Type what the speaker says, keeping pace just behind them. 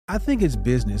I think it's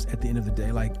business at the end of the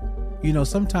day. Like,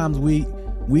 sometimes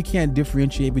we can't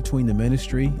differentiate between the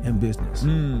ministry and business,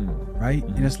 right?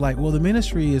 And it's like, well, the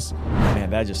ministry is... Man,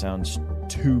 that just sounds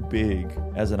too big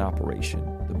as an operation.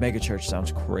 The megachurch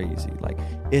sounds crazy. Like,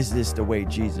 is this the way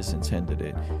Jesus intended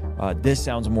it? This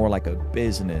sounds more like a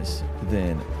business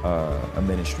than a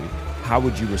ministry. How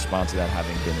would you respond to that,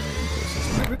 having been in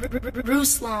the ecosystem?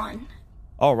 Ruslan.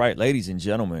 All right, ladies and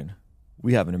gentlemen,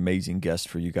 we have an amazing guest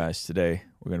for you guys today.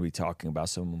 We're going to be talking about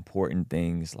some important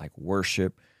things like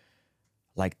worship,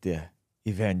 like the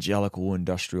evangelical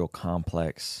industrial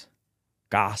complex,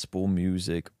 gospel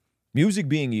music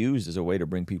being used as a way to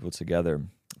bring people together.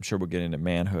 I'm sure we'll get into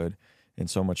manhood and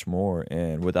so much more.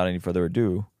 And without any further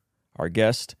ado, our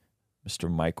guest,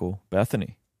 Mr. Michael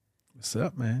Bethany. What's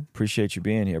up, man? Appreciate you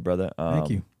being here, brother.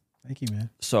 Thank you, man.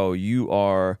 So you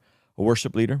are a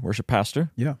worship leader, worship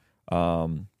pastor. Yeah.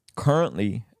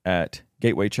 Currently at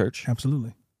Gateway Church.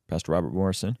 Absolutely. Pastor Robert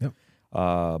Morrison.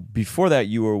 Yep. Before that,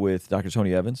 you were with Dr.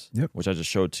 Tony Evans, Yep. which I just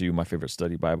showed to you, my favorite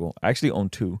study Bible. I actually own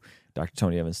 2 Dr.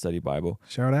 Tony Evans study Bible.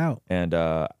 Shout out. And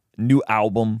new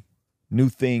album, new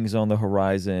things on the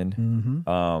horizon.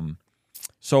 Mm-hmm.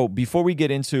 So before we get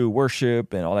into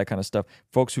worship and all that kind of stuff,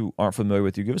 folks who aren't familiar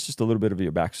with you, give us just a little bit of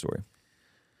your backstory.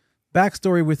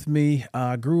 Backstory with me,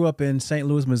 I grew up in St.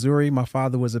 Louis, Missouri. My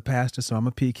father was a pastor, so I'm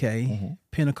a PK,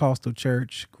 Pentecostal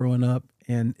church, growing up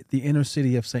in the inner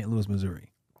city of St. Louis,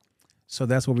 Missouri. So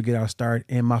that's where we get our start.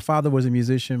 And my father was a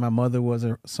musician. My mother was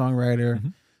a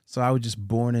songwriter. So I was just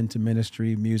born into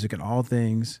ministry, music, and all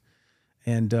things.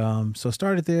 And so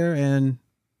started there and,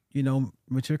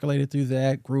 matriculated through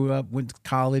that, grew up, went to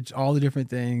college, all the different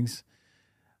things.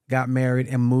 Got married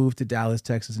and moved to Dallas,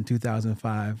 Texas in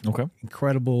 2005. Okay.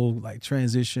 Incredible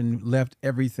transition, left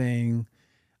everything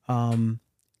to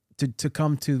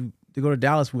go to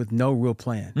Dallas with no real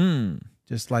plan.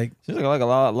 Just like... Seems like a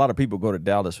lot of people go to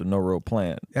Dallas with no real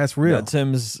plan. That's real. Yeah,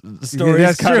 Tim's story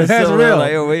is kind of that's similar.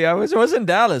 real. Like, I was in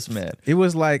Dallas, man. It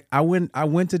was like I went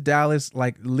to Dallas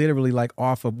literally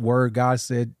off of word. God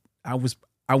said I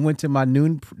went to my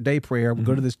noonday prayer. I would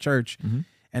go to this church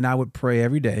and I would pray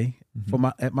every day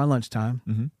at my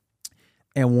lunchtime.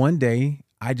 And one day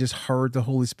I just heard the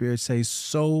Holy Spirit say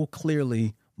so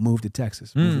clearly, move to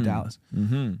Texas, move to Dallas.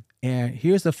 And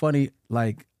here's the funny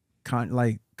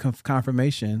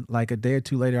confirmation. Like a day or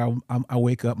two later, I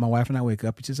wake up, my wife and I wake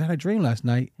up. She says, I had a dream last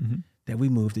night that we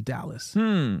moved to Dallas.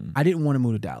 I didn't want to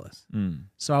move to Dallas.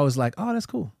 So I was like, oh, that's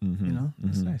cool.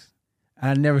 That's nice.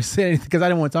 And I never said anything because I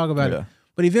didn't want to talk about it.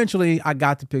 But eventually I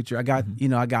got the picture. I got,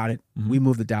 I got it. We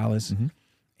moved to Dallas.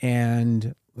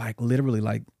 And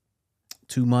literally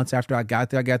 2 months after I got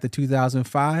there, I got to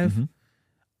 2005.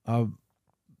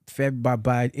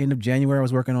 By end of January, I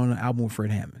was working on an album with Fred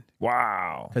Hammond.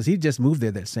 Wow. Because he just moved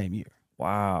there that same year.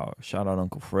 Wow. Shout out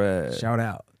Uncle Fred. Shout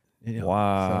out.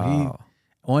 Wow.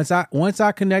 So once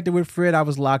I connected with Fred, I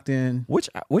was locked in.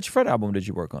 Which Fred album did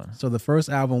you work on? So the first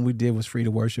album we did was Free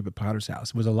to Worship at Potter's House.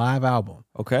 It was a live album.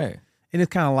 Okay. And it's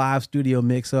kind of live studio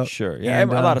mix up. Sure. Yeah. And,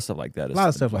 a lot of stuff like that. A lot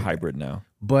of stuff like hybrid now.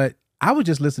 But I would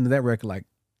just listen to that record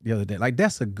the other day.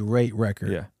 That's a great record.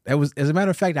 Yeah. That was, as a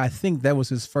matter of fact, I think that was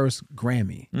his first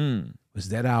Grammy. Was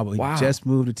that album. Wow. He just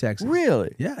moved to Texas.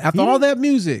 Really? Yeah. After all that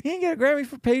music. He didn't get a Grammy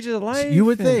for Pages of Life. You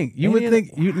would think.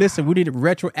 Listen, we need to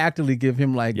retroactively give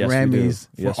him Grammys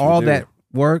for all that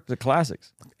work. The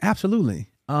classics. Absolutely.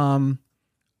 And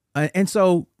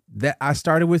so that I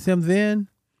started with him then,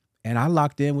 and I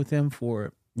locked in with him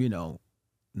for,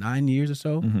 9 years or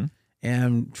so.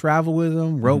 And traveled with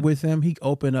him, wrote with him. He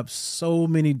opened up so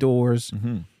many doors.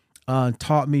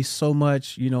 Taught me so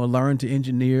much, learned to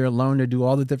engineer, learned to do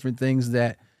all the different things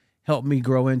that helped me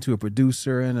grow into a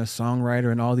producer and a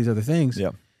songwriter and all these other things.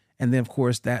 Yeah. And then, of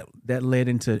course, that led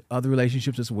into other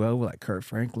relationships as well, with Kurt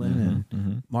Franklin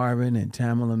and Marvin and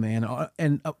Tamala Man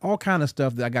and all kind of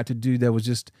stuff that I got to do that was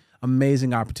just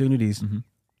amazing opportunities.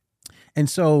 And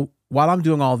so while I'm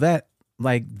doing all that,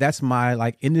 that's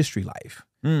my industry life.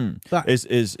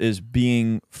 Is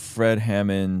being Fred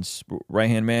Hammond's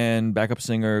right-hand man, backup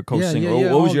singer, co-singer?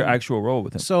 Yeah, what was your actual role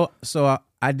with him? So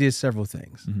I did several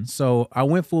things. So I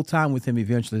went full-time with him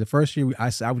eventually. The first year, I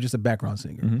was just a background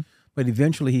singer. But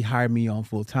eventually, he hired me on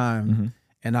full-time.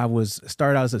 And I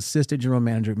started out as assistant general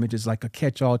manager, which is like a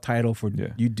catch-all title for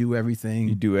you do everything.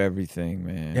 You do everything,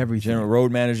 man. Everything. General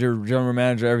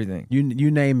manager, everything. You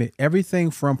name it.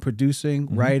 Everything from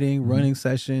producing, writing, running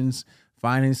sessions,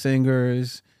 finding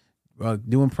singers,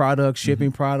 doing product,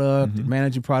 shipping product,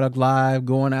 managing product live,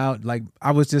 going out. I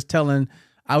was just telling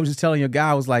your guy,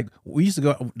 I was like, we used to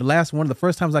go, one of the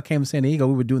first times I came to San Diego,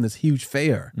 we were doing this huge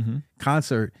fair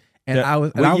concert.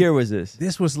 And What year was this?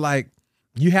 This was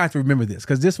You have to remember this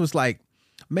because this was like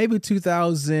maybe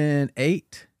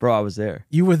 2008. Bro, I was there.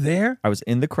 You were there? I was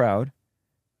in the crowd,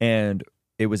 and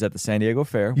it was at the San Diego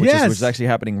Fair, which Yes. is actually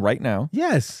happening right now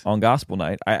Yes. on Gospel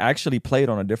Night. I actually played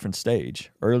on a different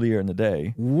stage earlier in the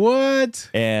day. What?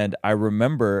 And I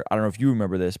remember, I don't know if you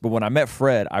remember this, but when I met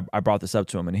Fred, I brought this up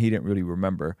to him, and he didn't really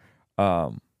remember.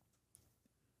 The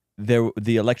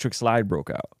electric slide broke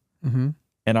out. Mm-hmm.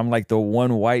 And I'm like the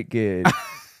one white kid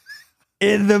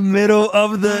in the middle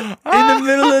of the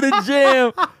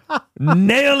jam,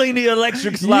 nailing the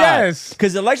electric slide. Yes.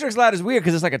 Because the electric slide is weird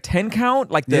because it's like a 10 count,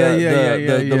 like the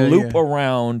Yeah, loop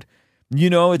around.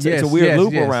 You know, it's a weird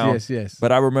loop around. Yes.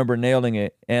 But I remember nailing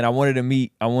it, and I wanted to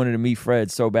meet Fred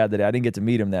so bad that I didn't get to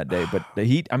meet him that day. But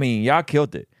y'all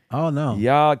killed it. Oh no.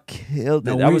 Y'all killed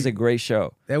it. That was a great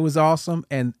show. That was awesome.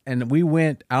 And we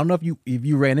went, I don't know if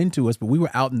you ran into us, but we were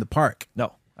out in the park.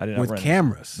 No, I didn't. With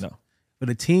cameras. No. With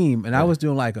a team. And I was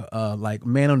doing like a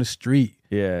man on the street.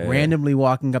 Yeah. Randomly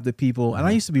walking up to people. And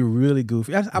I used to be really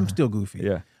goofy. I'm still goofy.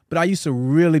 Yeah. But I used to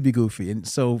really be goofy. And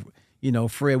so,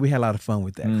 Fred, we had a lot of fun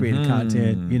with that. Creating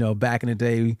content. Back in the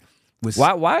day.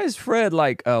 Why is Fred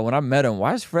like, when I met him,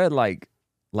 why is Fred like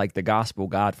the gospel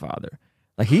godfather?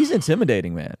 Like, he's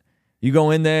intimidating, man. You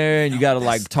go in there and you got to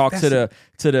like talk to the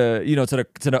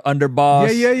underboss.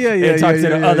 And talk to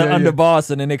the other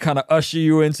underboss, and then they kind of usher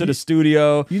you into the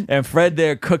studio. And Fred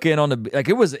there cooking on the like.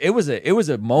 It was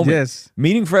a moment. Yes,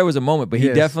 meeting Fred was a moment, but he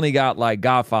definitely got like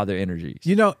Godfather energies.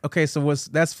 Okay. So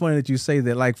that's funny that you say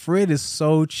that. Like, Fred is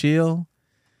so chill.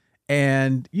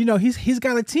 And he's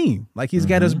got a team. Like, he's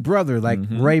got his brother, like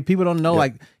Ray. People don't know,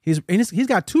 like he's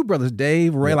got two brothers,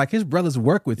 Dave, Ray. Like, his brothers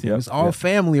work with him. It's all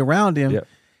family around him.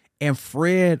 And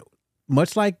Fred,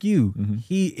 much like you,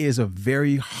 he is a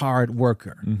very hard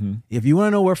worker. If you want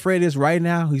to know where Fred is right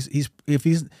now,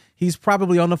 he's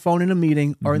probably on the phone in a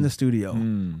meeting or in the studio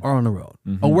or on the road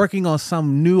or working on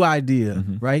some new idea,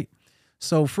 right?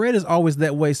 So Fred is always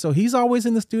that way. So he's always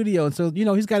in the studio. And so,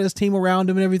 he's got his team around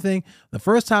him and everything. The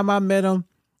first time I met him,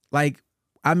 I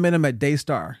met him at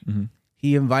Daystar.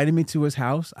 He invited me to his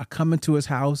house. I come into his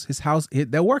house.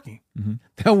 They're working.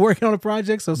 They're working on a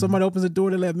project. So somebody opens the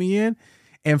door to let me in.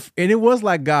 And it was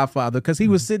like Godfather because he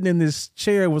was sitting in this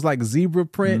chair. It was like zebra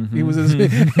print. It was it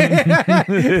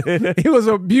was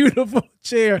a beautiful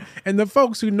chair. And the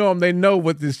folks who know him, they know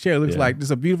what this chair looks like. It's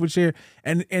a beautiful chair.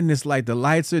 And it's like the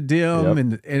lights are dim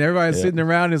and everybody's sitting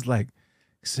around. It's like,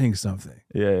 sing something.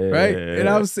 Right?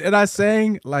 And I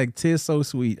sang like "'Tis So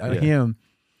Sweet" of him.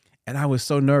 And I was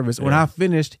so nervous. When I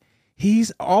finished,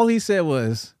 all he said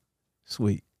was,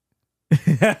 "Sweet." Just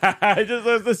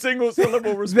as the single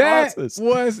syllable responses. That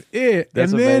was it.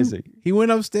 That's and then amazing. He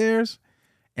went upstairs,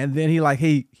 and then he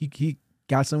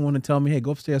got someone to tell me, "Hey,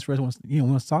 go upstairs first. Wants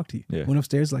to talk to you." Yeah. Went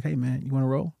upstairs, like, "Hey, man, you want to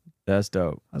roll?" That's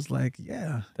dope. I was like,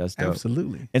 "Yeah, that's dope.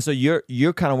 Absolutely." And so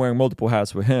you're kind of wearing multiple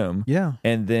hats with him. Yeah.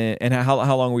 And then how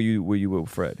long were you with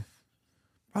Fred?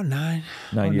 About 9 years.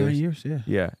 9 years, yeah.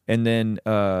 Yeah. And then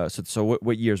so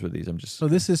what years were these? So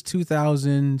this is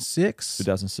 2006.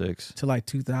 2006 to like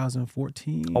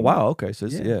 2014. Oh wow, okay. So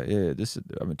this, this is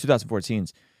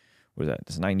 2014's what is that?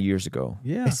 That's 9 years ago.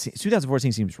 Yeah.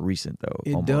 2014 seems recent though.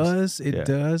 It does.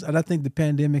 And I think the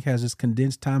pandemic has just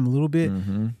condensed time a little bit.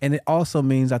 And it also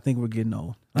means I think we're getting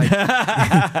old. Like,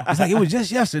 it's like it was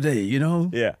just yesterday,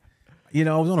 Yeah.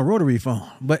 I was on a rotary phone,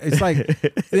 but it's like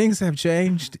things have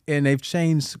changed and they've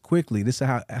changed quickly. That's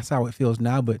how it feels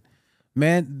now. But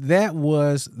man, that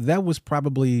was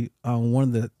probably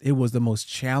it was the most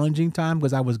challenging time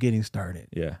because I was getting started.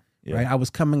 Yeah. Right. I was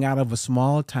coming out of a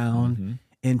small town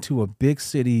into a big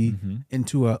city,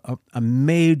 into a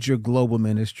major global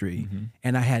ministry,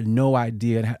 and I had no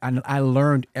idea. And I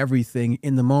learned everything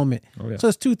in the moment. Oh, yeah. So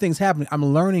there's two things happening. I'm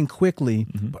learning quickly,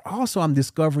 but also I'm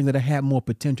discovering that I had more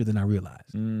potential than I realized.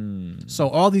 So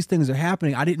all these things are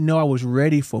happening. I didn't know I was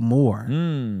ready for more.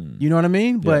 You know what I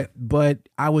mean? Yeah. But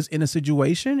I was in a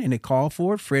situation and it called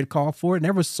for it. Fred called for it. And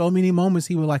there were so many moments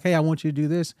he was like, "Hey, I want you to do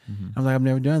this." I was like, "I've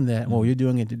never done that." "Well, you're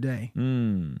doing it today."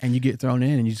 And you get thrown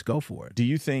in and you just go for it.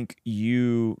 Do you think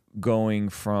you going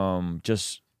from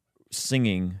just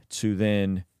singing to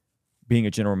then being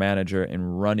a general manager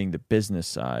and running the business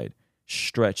side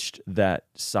stretched that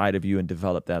side of you and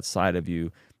developed that side of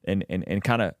you and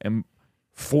kind of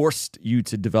forced you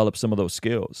to develop some of those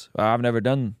skills? I've never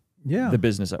done the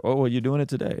business. Oh, well, you're doing it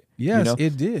today. Yes,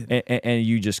 it did. And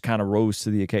you just kind of rose to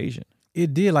the occasion.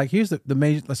 It did. Like, here's the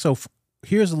major. So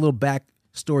here's a little back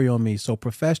story on me. So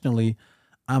professionally,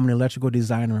 I'm an electrical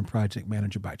designer and project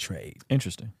manager by trade.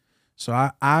 Interesting. So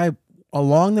I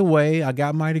along the way, I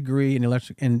got my degree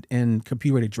in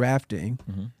computer-aided drafting,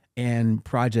 and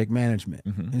project management.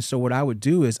 And so what I would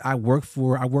do is I work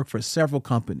for several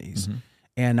companies.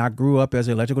 And I grew up as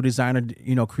an electrical designer,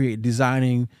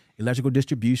 designing electrical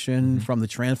distribution from the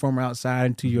transformer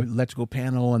outside to your electrical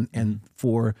panel and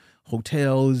for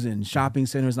hotels and shopping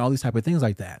centers and all these type of things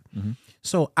like that.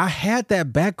 So I had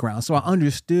that background. So I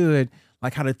understood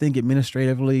like how to think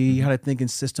administratively, how to think in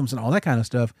systems and all that kind of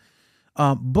stuff.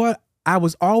 But I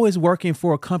was always working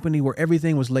for a company where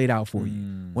everything was laid out for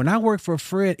you. When I worked for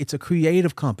Fred, it's a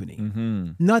creative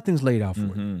company. Nothing's laid out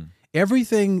for you.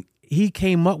 Everything he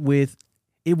came up with,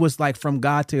 it was like from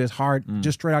God to his heart,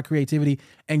 just straight out creativity.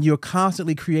 And you're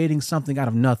constantly creating something out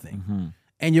of nothing.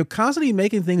 And you're constantly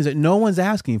making things that no one's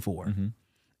asking for.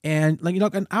 And like,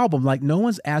 an album, like no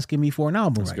one's asking me for an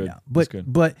album now.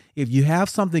 But if you have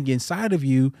something inside of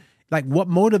you, like what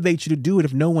motivates you to do it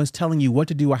if no one's telling you what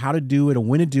to do or how to do it or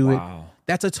when to do it?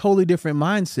 That's a totally different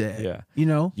mindset.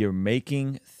 Yeah. You're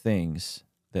making things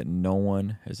that no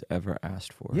one has ever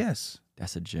asked for. Yes.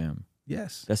 That's a gem.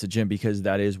 Yes. That's a gem because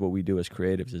that is what we do as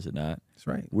creatives, is it not? That's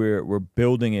right. We're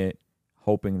building it,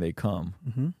 hoping they come.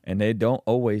 And they don't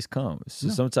always come. So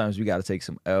sometimes we got to take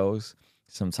some L's.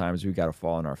 Sometimes we got to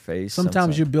fall on our face.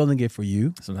 Sometimes you're building it for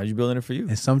you. Sometimes you're building it for you.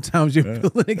 And sometimes you're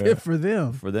building it for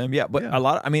them. For them, yeah. But a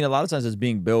lot of times it's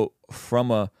being built from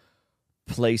a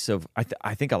place of,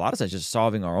 I think a lot of times just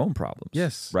solving our own problems.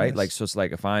 Yes. Right? Yes. Like, so it's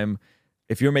like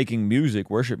if you're making music,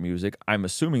 worship music, I'm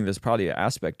assuming there's probably an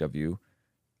aspect of you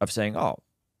of saying, oh,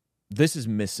 this is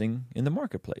missing in the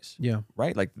marketplace. Yeah.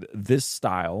 Right? Like this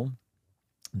style,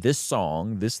 this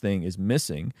song, this thing is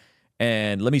missing.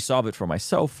 And let me solve it for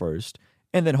myself first.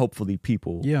 And then hopefully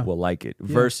people will like it.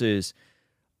 Versus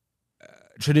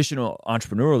traditional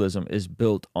entrepreneurialism is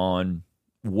built on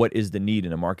what is the need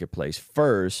in the marketplace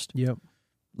first.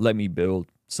 Let me build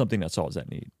something that solves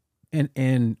that need.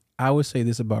 And I would say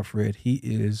this about Fred: he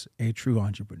is a true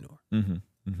entrepreneur,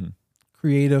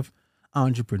 creative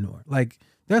entrepreneur. Like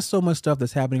there's so much stuff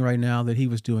that's happening right now that he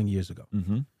was doing years ago.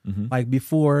 Like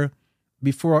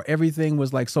before everything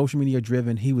was like social media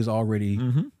driven, he was already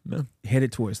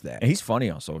headed towards that. And he's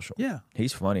funny on social. Yeah.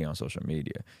 He's funny on social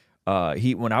media.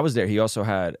 When I was there, he also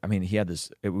had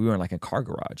this, we were in like a car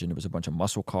garage and it was a bunch of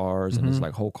muscle cars and this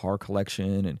like whole car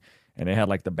collection and they had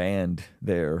like the band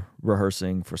there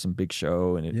rehearsing for some big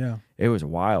show and it was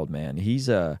wild, man. He's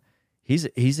an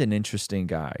interesting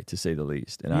guy to say the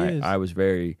least. And I was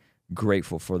very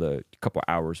grateful for the couple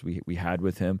hours we had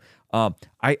with him.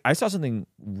 I saw something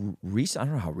recent, I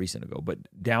don't know how recent ago, but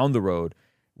down the road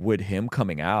with him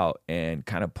coming out and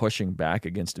kind of pushing back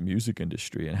against the music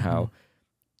industry and how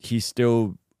he's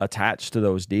still attached to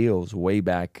those deals way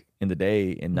back in the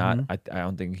day and not, I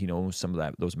don't think he knows some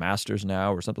of those masters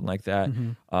now or something like that.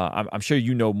 I'm sure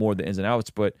you know more the ins and outs,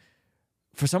 but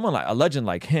for someone like a legend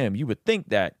like him, you would think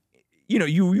that, you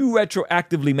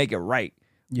retroactively make it right.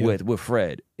 With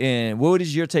Fred. And what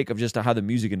is your take of just how the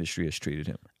music industry has treated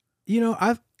him?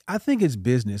 I think it's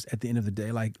business at the end of the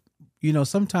day. Like,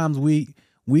 sometimes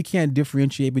we can't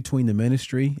differentiate between the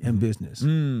ministry and business,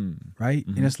 right?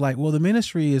 And it's like, well, the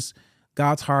ministry is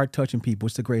God's heart touching people.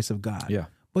 It's the grace of God. Yeah.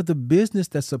 But the business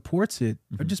that supports it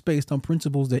are just based on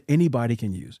principles that anybody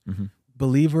can use.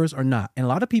 Believers or not. And a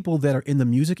lot of people that are in the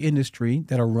music industry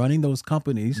that are running those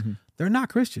companies, they're not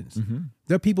Christians.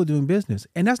 They're people doing business.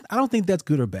 And I don't think that's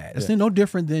good or bad. It's no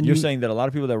different than You're saying that a lot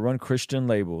of people that run Christian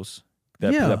labels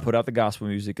that put out the gospel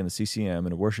music and the CCM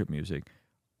and the worship music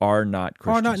are not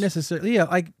Christians. Are not necessarily. Yeah.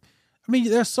 Like,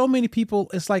 there's so many people.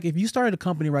 It's like if you started a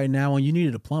company right now and you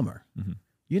needed a plumber,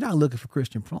 you're not looking for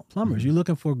Christian plumbers. You're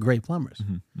looking for great plumbers.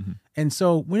 And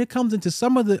so when it comes into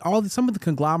some of the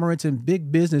conglomerates and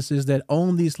big businesses that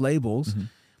own these labels,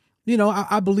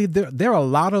 I believe there are a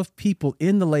lot of people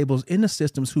in the labels, in the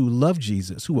systems who love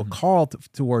Jesus, who are called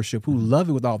to worship, who love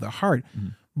it with all their heart.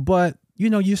 But,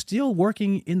 you're still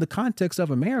working in the context of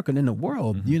America and in the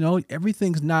world.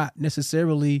 Everything's not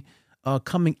necessarily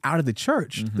coming out of the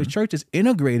church. The church is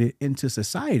integrated into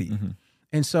society.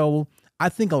 And so I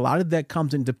think a lot of that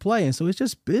comes into play. And so it's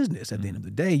just business at the end of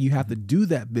the day. You have to do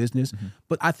that business.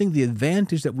 But I think the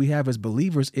advantage that we have as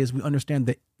believers is we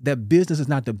understand that business is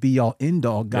not the be all end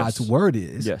all. God's word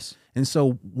is. Yes. And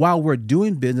so while we're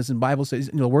doing business, and the Bible says,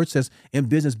 the word says, in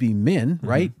business be men,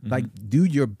 right? Like do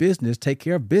your business, take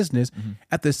care of business.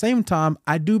 At the same time,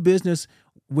 I do business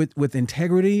with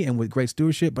integrity and with great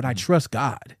stewardship, but I trust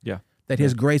God. Yeah. That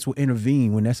his grace will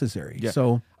intervene when necessary. Yeah.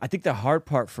 So I think the hard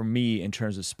part for me in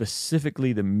terms of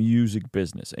specifically the music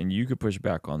business, and you could push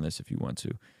back on this if you want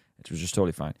to, which was just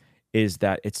totally fine, is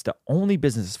that it's the only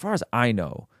business, as far as I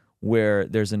know, where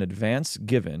there's an advance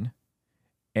given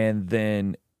and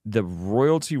then the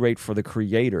royalty rate for the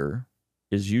creator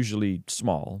is usually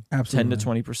small, Absolutely.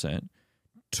 10 to 20%,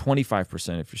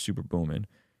 25% if you're super booming.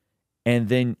 And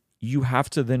then you have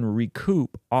to then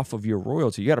recoup off of your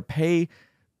royalty. You got to pay,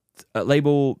 a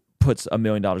label puts $1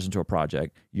 million into a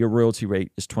project. Your royalty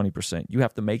rate is 20%. You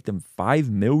have to make them $5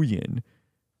 million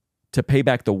to pay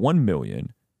back the $1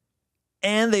 million.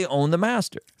 And they own the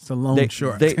master. It's a loan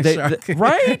shark.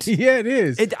 Right? Yeah, it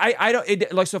is. I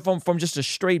don't like, so from just a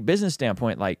straight business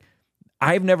standpoint, like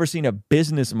I've never seen a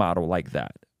business model like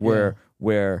that where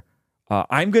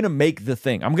I'm gonna make the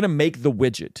thing. I'm gonna make the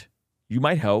widget. You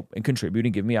might help and contribute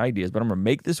and give me ideas, but I'm gonna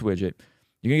make this widget.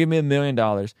 You're gonna give me $1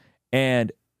 million,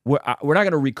 and we're not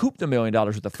going to recoup the $1 million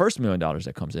with the first $1 million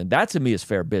that comes in. That to me is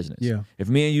fair business. Yeah. If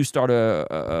me and you start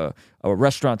a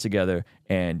restaurant together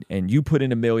and you put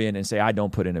in $1 million and say I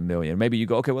don't put in $1 million, maybe you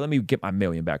go, okay, well let me get my $1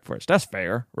 million back first. That's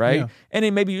fair, right? Yeah. And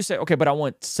then maybe you say, okay, but I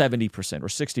want 70% or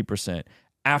 60%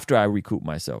 after I recoup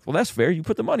myself. Well, that's fair. You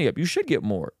put the money up. You should get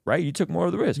more, right? You took more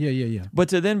of the risk. Yeah. But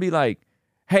to then be like,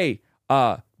 hey,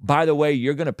 by the way,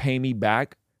 you're going to pay me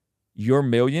back your $1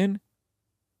 million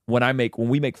when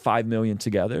we make $5 million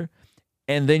together,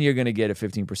 and then you're going to get a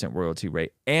 15% royalty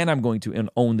rate, and I'm going to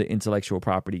own the intellectual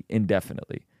property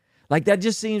indefinitely. Like that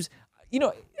just seems,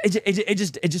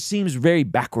 it just seems very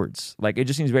backwards. Like it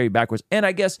just seems very backwards. And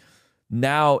I guess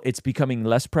now it's becoming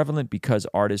less prevalent because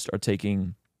artists are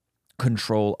taking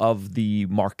control of the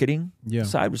marketing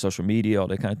side with social media, all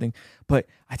that kind of thing. But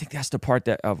I think that's the part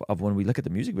that of when we look at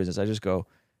the music business, I just go,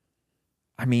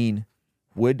 I mean,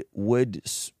 would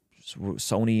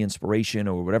Sony Inspiration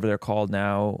or whatever they're called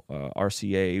now,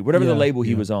 RCA, whatever the label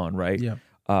he was on, right?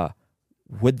 Yeah.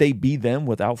 Would they be them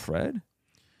without Fred?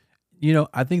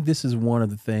 I think this is one of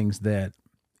the things that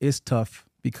is tough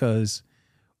because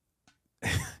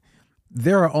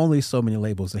there are only so many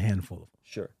labels, a handful of them.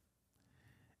 Sure.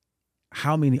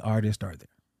 How many artists are there?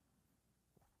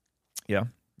 Yeah.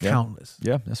 Countless.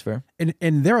 Yeah, that's fair.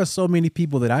 And there are so many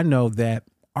people that I know that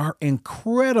are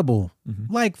incredible,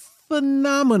 like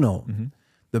phenomenal.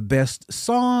 The best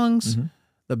songs,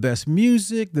 the best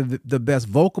music, the best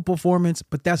vocal performance,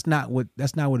 but that's not what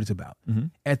it's about.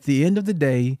 At the end of the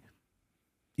day,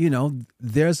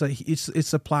 it's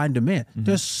supply and demand.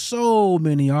 There's so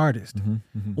many artists.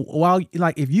 While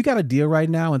like if you got a deal right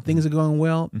now and things are going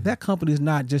well, that company is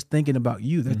not just thinking about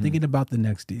you. They're thinking about the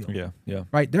next deal. Yeah.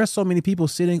 Right? There are so many people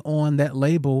sitting on that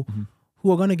label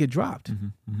who are going to get dropped.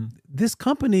 This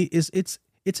company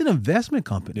it's an investment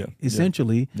company,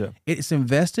 essentially. Yeah. It's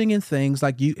investing in things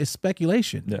like it's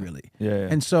speculation, really. Yeah.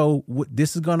 And so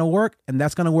this is going to work and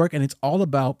that's going to work. And it's all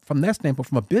about, from that standpoint,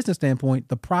 from a business standpoint,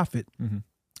 the profit.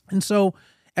 And so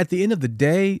at the end of the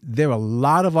day, there are a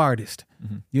lot of artists,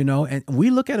 and we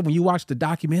look at it when you watch the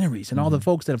documentaries and all the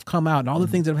folks that have come out and all the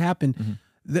things that have happened,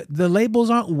 the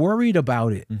labels aren't worried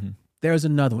about it. There's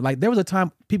another one. Like there was a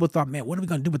time people thought, man, what are we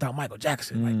going to do without Michael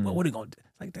Jackson? Like, what are we going to do?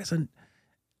 Like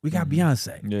we got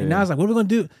Beyonce. And now it's like, what are we going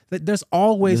to do? There's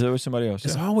always... There was somebody else.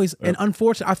 There's always... And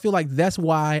unfortunately, I feel like that's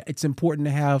why it's important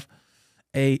to have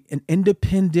an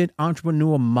independent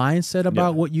entrepreneurial mindset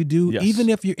about what you do. Yes. Even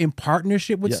if you're in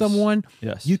partnership with someone,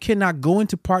 you cannot go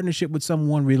into partnership with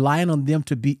someone relying on them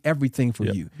to be everything for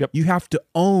you. You have to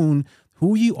own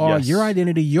who you are, your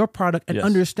identity, your product, and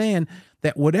understand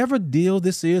that whatever deal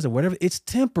this is or whatever, it's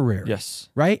temporary. Yes.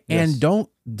 Right? Yes. And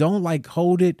don't like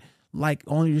hold it like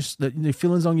on your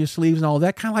feelings on your sleeves and all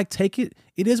that. Kind of like take it.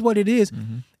 It is what it is,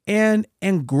 and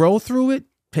grow through it.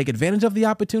 Take advantage of the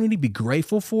opportunity. Be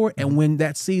grateful for it, and when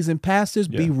that season passes,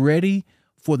 be ready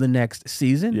for the next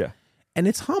season. Yeah, and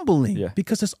it's humbling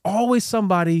because there's always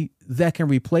somebody that can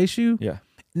replace you. Yeah.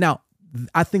 Now,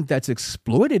 I think that's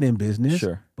exploited in business.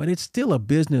 Sure. But it's still a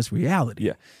business reality.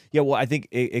 Yeah. Yeah. Well, I think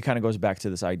it kind of goes back to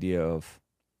this idea of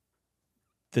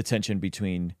the tension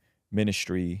between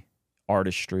ministry,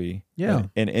 artistry, and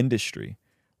industry,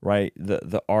 right?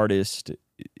 The artist,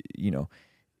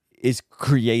 is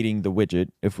creating the widget,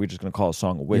 if we're just going to call a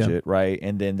song a widget, right?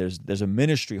 And then there's a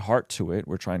ministry heart to it.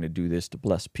 We're trying to do this to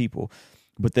bless people.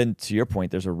 But then to your point,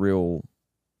 there's a real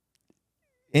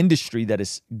industry that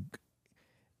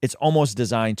it's almost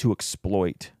designed to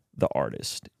exploit the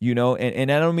artist,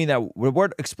 and I don't mean that the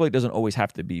word exploit doesn't always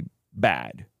have to be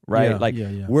bad, right?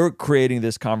 We're creating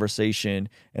this conversation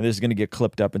and this is going to get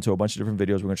clipped up into a bunch of different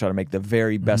videos. We're going to try to make the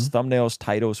very best thumbnails,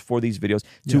 titles for these videos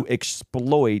to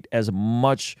exploit as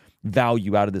much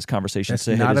value out of this conversation. That's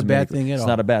not a bad thing at all. It's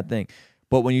not a bad thing.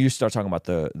 But when you start talking about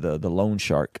the loan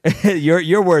shark,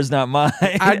 your words, not mine.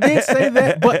 I did say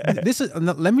that, but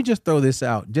let me just throw this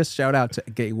out. Just shout out to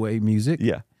Gateway Music.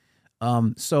 Yeah.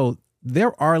 So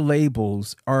there are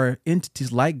labels or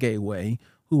entities like Gateway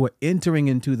who are entering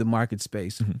into the market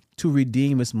space to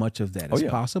redeem as much of that as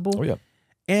possible. Oh, yeah.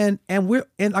 And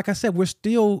like I said, we're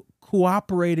still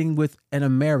cooperating with an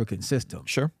American system.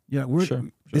 Sure. Yeah,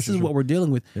 this is sure. what we're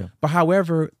dealing with. Yeah. But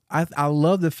however, I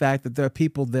love the fact that there are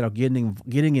people that are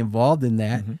getting involved in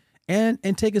that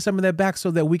and taking some of that back so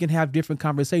that we can have different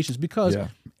conversations. Because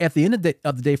at the end of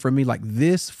the day, for me, like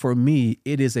this, for me,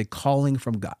 it is a calling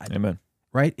from God. Amen.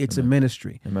 Right? It's a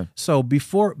ministry. Amen. So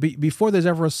before there's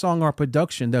ever a song or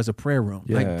production, there's a prayer room.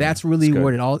 Yeah, like that's really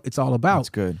what it's all about. That's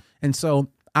good. And so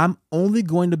I'm only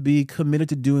going to be committed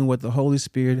to doing what the Holy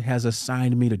Spirit has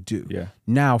assigned me to do. Yeah.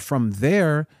 Now, from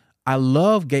there, I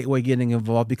love Gateway getting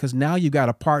involved because now you got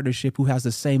a partnership who has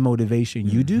the same motivation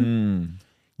you do.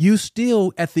 You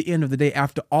still, at the end of the day,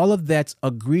 after all of that's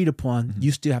agreed upon,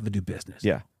 you still have to do business.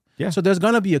 Yeah. Yeah. So there's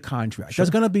going to be a contract. Sure.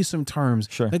 There's going to be some terms.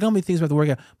 Sure. There's going to be things we have to work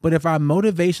out. But if our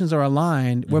motivations are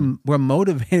aligned, we're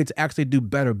motivated to actually do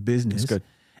better business. That's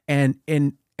good.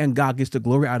 And God gets the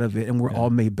glory out of it, and we're all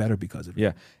made better because of it.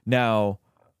 Yeah. Now,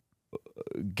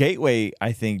 Gateway,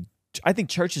 I think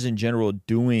churches in general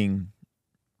doing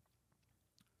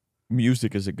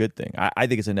music is a good thing. I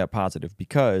think it's a net positive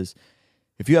because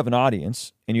if you have an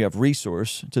audience and you have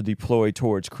resource to deploy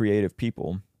towards creative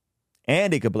people,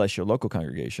 and it could bless your local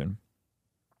congregation,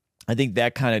 I think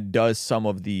that kind of does some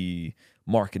of the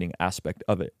marketing aspect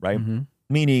of it, right?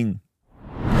 Meaning,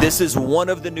 this is one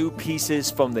of the new pieces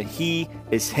from the He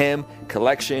is Him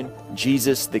collection,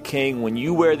 Jesus the King. When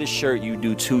you wear this shirt, you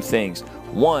do two things.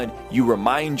 One, you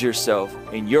remind yourself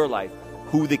in your life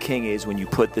who the King is when you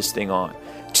put this thing on.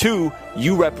 Two,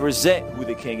 you represent who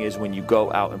the King is when you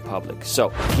go out in public.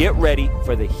 So get ready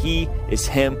for the He is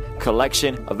Him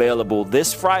collection, available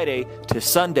this Friday to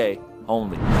Sunday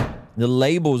only. The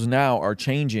labels now are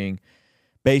changing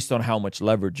based on how much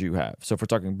leverage you have. So if we're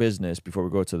talking business, before we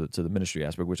go to the ministry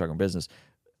aspect, we're talking business.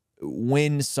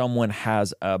 When someone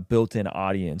has a built-in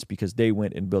audience because they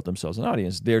went and built themselves an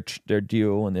audience, their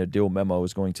deal and their deal memo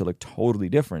is going to look totally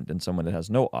different than someone that has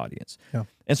no audience. Yeah.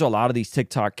 And so a lot of these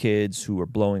TikTok kids who are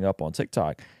blowing up on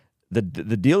TikTok, the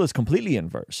deal is completely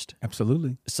inversed.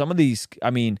 Absolutely. Some of these,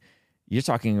 I mean, you're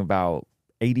talking about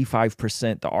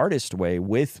 85% the artist way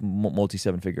with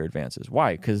multi-seven-figure advances.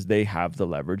 Why? Because they have the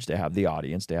leverage, they have the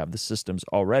audience, they have the systems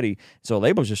already. So a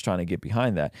label's just trying to get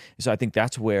behind that. So I think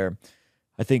that's where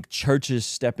I think churches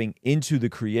stepping into the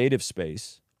creative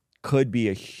space could be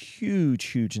a huge,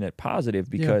 huge net positive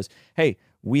because, hey,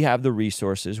 we have the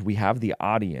resources, we have the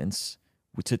audience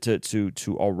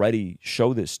to already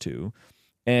show this to,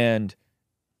 and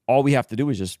all we have to do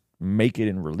is just make it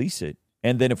and release it.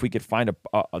 And then if we could find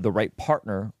the right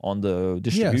partner on the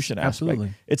distribution aspect,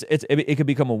 it could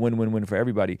become a win-win-win for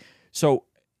everybody. So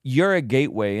you're a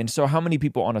Gateway, and so how many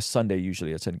people on a Sunday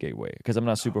usually attend Gateway? Because I'm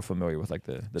not super familiar with like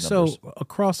the numbers. So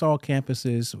across all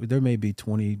campuses, there may be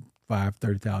 25,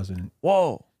 30,000.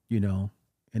 Whoa. You know.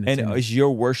 And is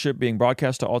your worship being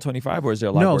broadcast to all 25, or is there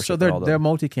a live worship? No, so they're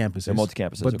multi-campuses. They're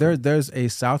multi-campuses. But there's a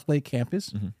South Lake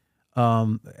campus.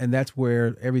 And that's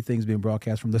where everything's being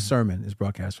broadcast from. The sermon is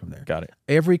broadcast from there. Got it.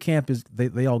 Every campus,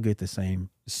 they all get the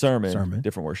same sermon,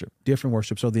 different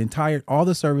worship. So all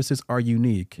the services are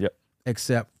unique,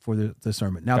 except for the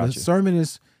sermon. Now the sermon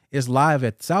is live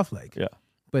at South Lake,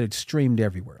 but it's streamed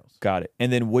everywhere else. Got it.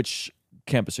 And then which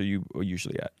campus are you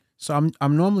usually at? So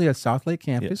I'm normally at South Lake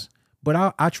campus,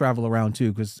 but I travel around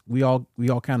too because we all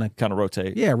kind of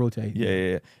rotate. Yeah, rotate.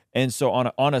 Yeah. And so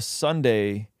on a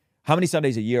Sunday. How many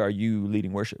Sundays a year are you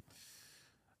leading worship?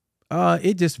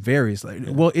 It just varies.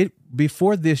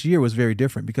 Before this year was very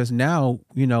different because now,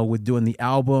 with doing the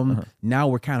album, now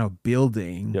we're kind of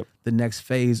building the next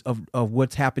phase of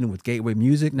what's happening with Gateway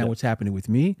Music, now what's happening with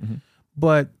me.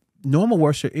 But normal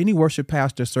worship, any worship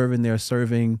pastor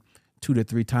serving 2 to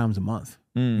 3 times a month,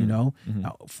 And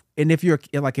if you're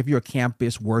a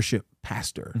campus worship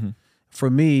pastor, for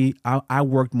me, I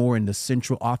worked more in the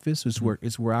central office, is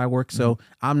where I work. So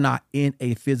I'm not in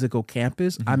a physical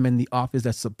campus. I'm in the office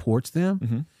that supports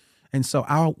them. And so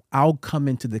I'll come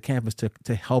into the campus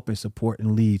to help and support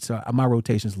and lead. So my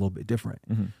rotation is a little bit different.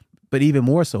 But even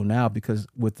more so now because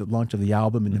with the launch of the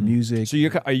album and the music. So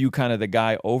are you kind of the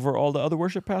guy over all the other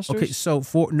worship pastors? Okay, so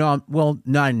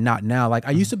not now. Like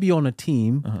I used to be on a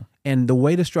team, and the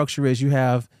way the structure is, you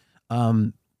have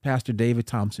Pastor David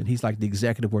Thompson. He's like the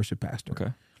executive worship pastor.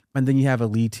 Okay. And then you have a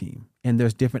lead team, and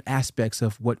there's different aspects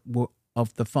of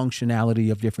of the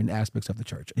functionality of different aspects of the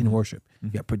church in worship. You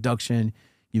got production,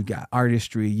 you've got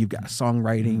artistry, you've got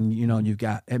songwriting, you've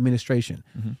got administration.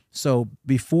 So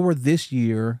before this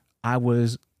year, I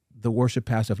was the worship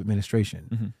pastor of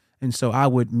administration. And so I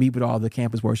would meet with all the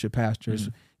campus worship pastors,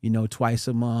 twice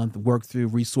a month, work through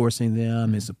resourcing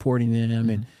them and supporting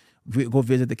them and go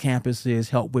visit the campuses,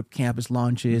 help with campus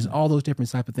launches, all those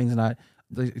different type of things. And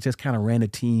they just kind of ran a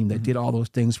team that did all those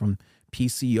things from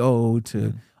PCO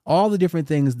to all the different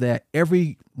things that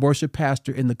every worship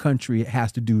pastor in the country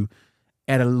has to do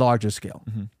at a larger scale.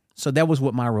 So that was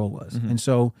what my role was. And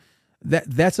so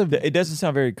that's it doesn't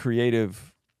sound very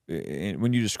creative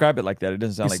when you describe it like that. It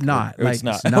doesn't sound it's like not. it's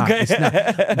not. Okay. It's not.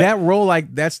 That role,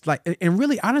 like that's like, and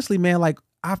really, honestly, man, like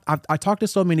I talked to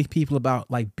so many people about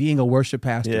like being a worship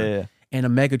pastor in a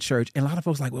mega church, and a lot of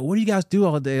folks are like, well, what do you guys do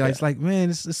all day? Like, it's like, man,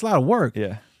 it's a lot of work.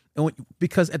 Yeah. And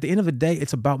because at the end of the day,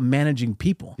 it's about managing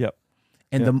people. Yep.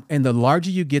 And the larger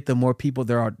you get, the more people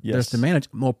there's to manage,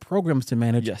 more programs to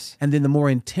manage. Yes. And then the more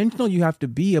intentional you have to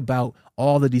be about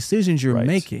all the decisions you're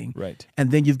making. Right. And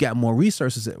then you've got more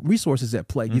resources at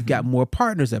play. You've got more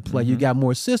partners at play. You've got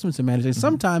more systems to manage. And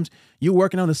sometimes you're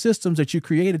working on the systems that you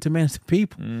created to manage the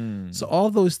people. So all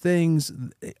those things,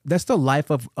 that's the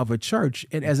life of a church.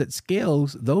 And as it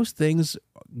scales, those things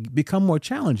become more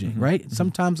challenging, right?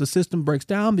 Sometimes the system breaks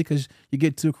down because you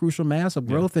get to a crucial mass of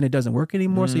growth and it doesn't work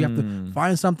anymore. So you have to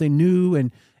find something new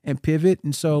and pivot.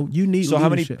 And so you need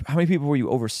leadership. how many people were you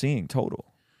overseeing total?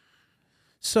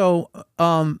 So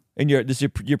in your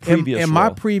previous in role? my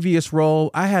previous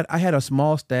role, I had a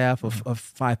small staff of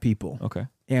 5 people. Okay.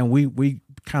 And we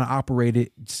kind of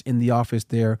operated in the office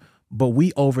there, but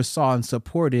we oversaw and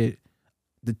supported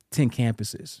the 10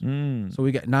 campuses. So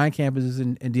we got 9 campuses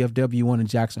in DFW, 1 in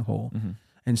Jackson Hole.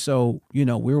 And so, we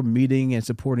were meeting and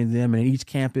supporting them, and each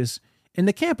campus, and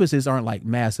the campuses aren't like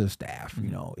massive staff,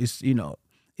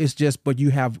 it's just, but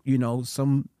you have,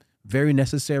 some very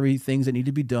necessary things that need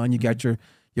to be done. You got your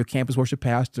campus worship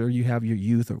pastor, you have your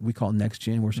youth, or we call next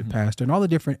gen worship pastor, and all the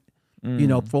different,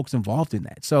 folks involved in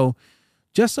that. So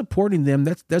just supporting them,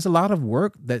 there's a lot of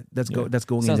work that's going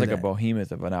Sounds into like that. a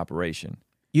behemoth of an operation.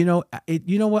 You know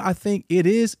what I think it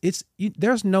is.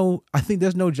 There's no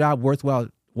job worthwhile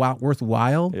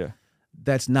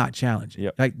that's not challenging.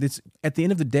 Yep. Like this, at the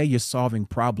end of the day, you're solving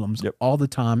problems all the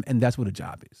time, and that's what a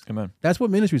job is. Amen. That's what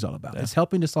ministry is all about. It's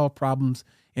helping to solve problems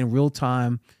in real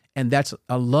time, and that's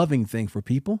a loving thing for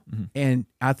people. And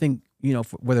I think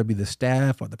whether it be the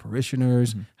staff or the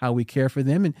parishioners, how we care for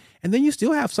them, and then you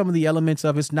still have some of the elements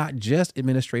of it's not just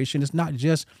administration. It's not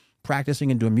just practicing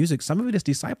and doing music. Some of it is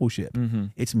discipleship.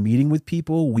 It's meeting with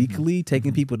people weekly,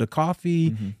 taking people to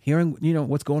coffee, hearing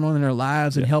what's going on in their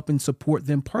lives, and helping support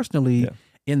them personally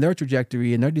in their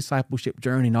trajectory and their discipleship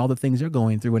journey and all the things they're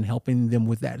going through, and helping them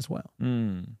with that as well.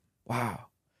 Wow.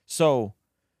 So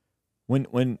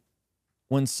when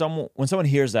someone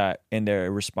hears that and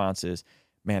their response is,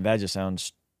 man, that just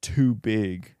sounds too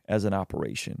big as an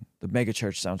operation. The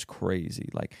megachurch sounds crazy.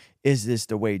 Like, is this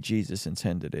the way Jesus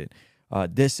intended it?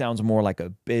 This sounds more like a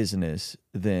business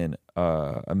than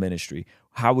a ministry.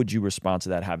 How would you respond to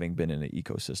that, having been in the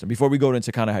ecosystem? Before we go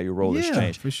into kind of how your role has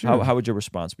changed, for sure. How would your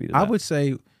response be to that? I would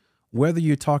say, whether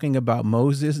you're talking about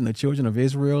Moses and the children of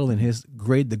Israel and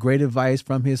the great advice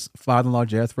from his father-in-law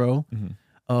Jethro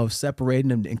of separating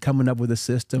them and coming up with a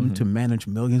system to manage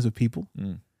millions of people.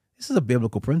 This is a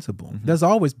biblical principle. There's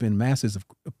always been masses of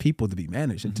people to be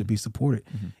managed and to be supported.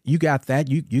 You got that.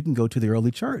 You can go to the early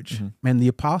church and the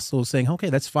apostles saying, okay,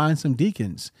 let's find some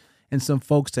deacons and some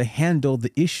folks to handle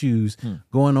the issues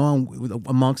going on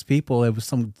amongst people. There was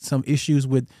some issues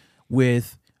with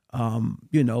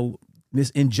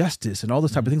injustice and all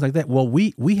those type of things like that. Well,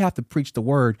 we have to preach the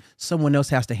word. Someone else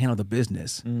has to handle the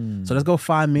business. So let's go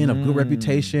find men of good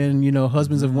reputation,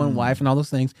 husbands of one wife and all those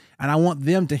things. And I want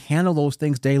them to handle those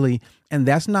things daily. And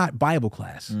that's not Bible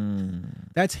class.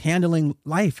 That's handling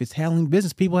life. It's handling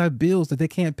business. People have bills that they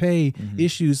can't pay,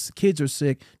 issues, kids are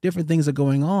sick, different things are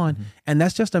going on. And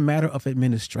that's just a matter of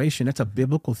administration. That's a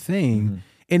biblical thing.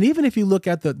 And even if you look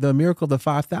at the miracle of the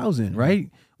 5,000, right,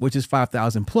 which is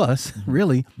 5,000 plus,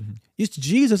 really, it's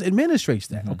Jesus administrates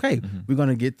that. Okay, we're going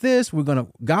to get this.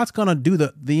 God's going to do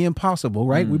the impossible,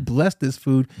 right? We bless this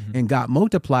food and God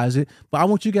multiplies it. But I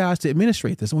want you guys to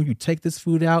administrate this. I want you to take this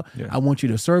food out. I want you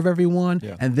to serve everyone.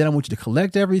 And then I want you to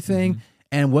collect everything.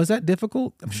 And was that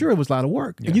difficult? I'm sure it was a lot of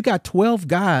work. And you got 12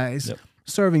 guys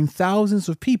serving thousands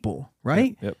of people,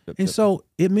 right? And so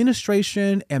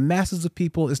administration and masses of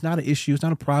people is not an issue. It's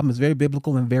not a problem. It's very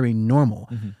biblical and very normal.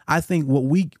 I think what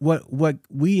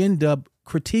we end up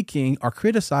critiquing or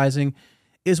criticizing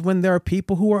is when there are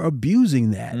people who are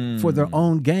abusing that for their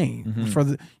own gain. For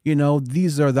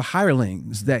these are the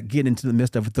hirelings that get into the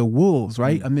midst of it, the wolves,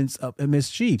 right?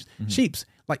 Amidst sheep.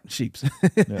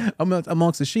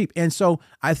 Amongst the sheep. And so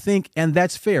I think, and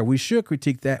that's fair. We should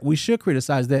critique that. We should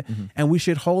criticize that, and we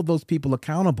should hold those people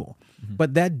accountable.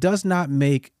 But that does not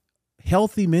make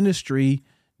healthy ministry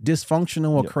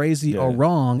dysfunctional or crazy or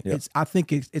wrong. I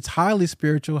think it's highly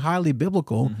spiritual, highly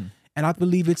biblical. And I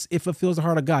believe it fulfills the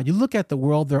heart of God. You look at the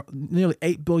world, there are nearly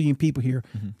 8 billion people here.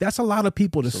 That's a lot of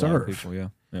people to It's a lot of serve. people,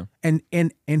 yeah.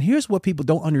 And here's what people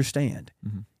don't understand.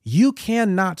 You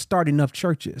cannot start enough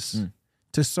churches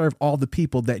to serve all the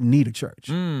people that need a church.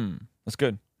 That's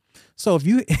good. So if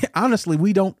you, honestly,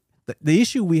 we don't, the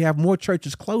issue, we have more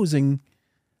churches closing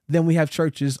than we have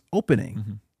churches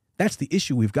opening. That's the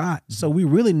issue we've got. So we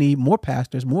really need more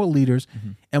pastors, more leaders,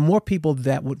 and more people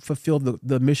that would fulfill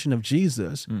the mission of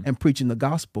Jesus and preaching the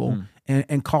gospel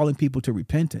and calling people to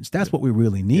repentance. That's what we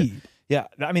really need. Yeah.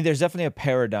 I mean, there's definitely a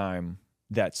paradigm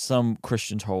that some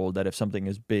Christians hold that if something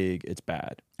is big, it's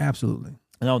bad. Absolutely.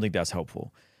 And I don't think that's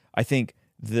helpful. I think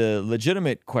the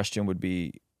legitimate question would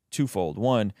be twofold.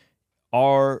 One,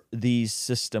 are these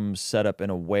systems set up in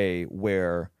a way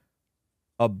where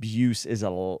abuse is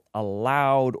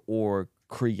allowed or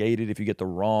created if you get the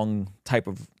wrong type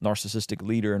of narcissistic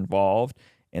leader involved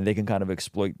and they can kind of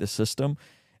exploit the system?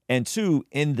 And two,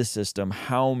 in the system,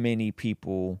 how many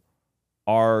people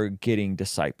are getting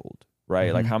discipled,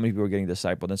 right? Like how many people are getting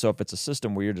discipled? And so if it's a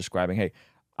system where you're describing, hey,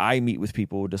 I meet with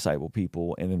people, disciple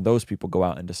people, and then those people go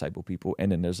out and disciple people,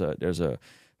 and then there's a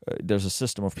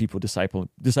system of people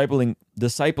discipling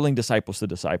disciples to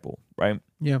disciple, right?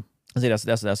 Yeah. I say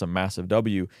that's a massive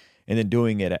W, and then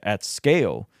doing it at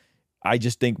scale. I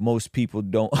just think most people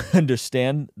don't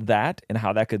understand that and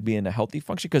how that could be in a healthy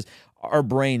function because our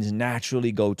brains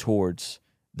naturally go towards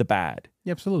the bad.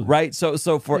 Yeah, absolutely. Right. So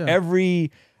for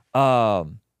every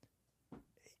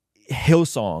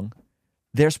Hillsong,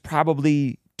 there's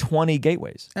probably 20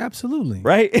 gateways. Absolutely.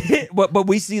 Right. but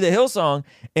we see the Hillsong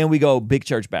and we go big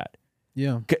church bad.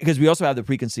 Yeah. Because we also have the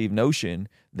preconceived notion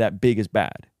that big is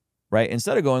bad. Right.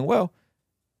 Instead of going, well,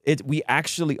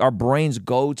 our brains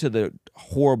go to the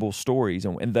horrible stories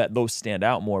and that those stand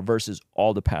out more versus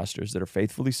all the pastors that are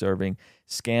faithfully serving,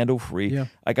 scandal free. Yeah.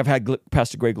 Like I've had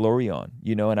Pastor Greg Laurie on,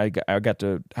 and I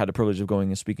had the privilege of going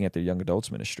and speaking at their young adults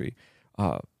ministry.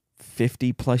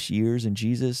 50 plus years in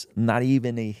Jesus, not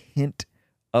even a hint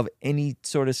of any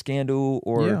sort of scandal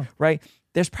right.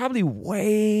 There's probably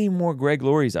way more Greg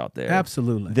Laurie's out there,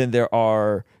 absolutely, than there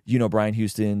are, Brian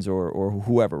Houston's or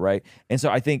whoever, right? And so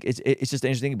I think it's just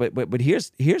interesting. But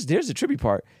here's the trippy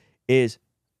part is,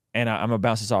 and I'm gonna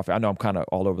bounce this off. I know I'm kind of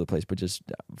all over the place, but just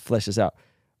flesh this out.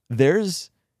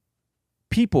 There's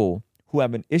people who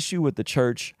have an issue with the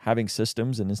church having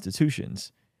systems and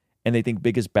institutions, and they think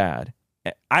big is bad.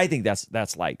 I think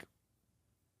that's like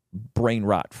brain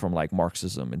rot from like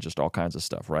Marxism and just all kinds of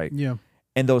stuff, right? Yeah.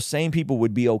 And those same people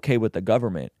would be okay with the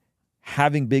government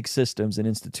having big systems and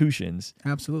institutions,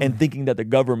 absolutely, and thinking that the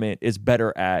government is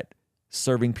better at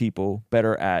serving people,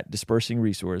 better at dispersing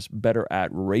resource, better at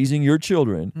raising your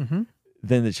children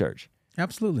than the church.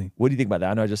 Absolutely. What do you think about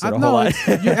that? I know I just said a whole lot.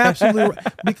 You're absolutely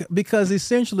right. Because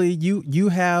essentially you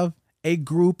have a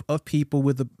group of people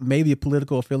with maybe a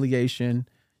political affiliation,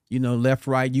 left,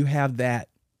 right. You have that.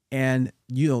 And,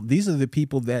 these are the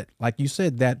people that, like you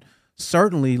said, that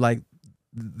certainly like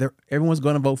everyone's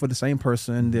going to vote for the same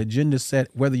person. The agenda's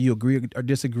set, whether you agree or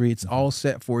disagree, it's all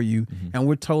set for you. And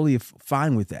we're totally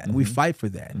fine with that. And we fight for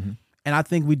that. And I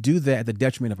think we do that at the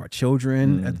detriment of our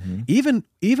children,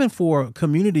 even for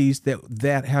communities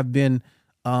that have been,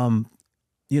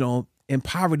 in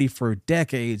poverty for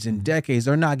decades and decades.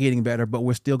 They're not getting better, but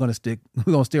we're still going to we're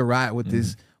going to still ride with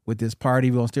this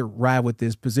party. We're going to still ride with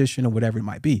this position or whatever it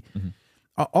might be.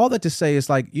 All that to say is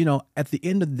like, at the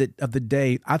end of the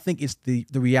day, I think it's the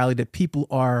reality that people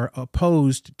are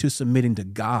opposed to submitting to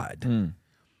God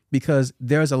because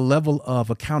there's a level of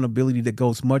accountability that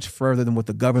goes much further than what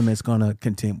the government's going to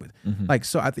contend with. Like,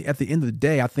 so at the end of the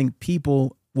day, I think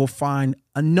people will find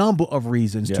a number of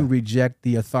reasons to reject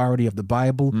the authority of the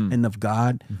Bible and of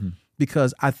God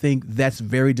because I think that's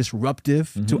very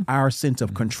disruptive to our sense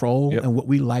of control and what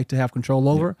we like to have control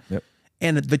over.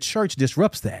 And the church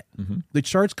disrupts that. The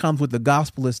church comes with the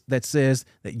gospel that says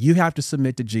that you have to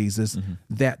submit to Jesus,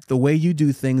 that the way you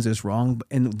do things is wrong,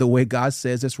 and the way God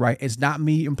says it's right. It's not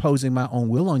me imposing my own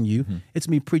will on you. It's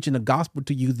me preaching the gospel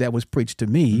to you that was preached to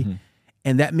me.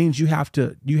 And that means you have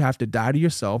to die to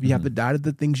yourself. You have to die to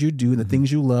the things you do and the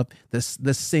things you love, the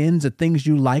sins, the things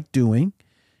you like doing.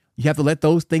 You have to let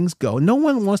those things go. No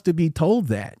one wants to be told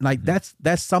that. Like that's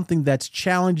something that's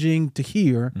challenging to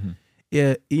hear.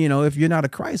 If you're not a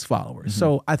Christ follower.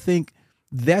 So I think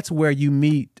that's where you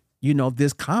meet,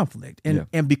 this conflict.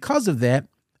 And because of that,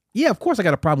 of course I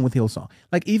got a problem with Hillsong.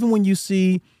 Like even when you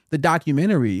see the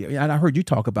documentary, and I heard you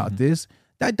talk about this,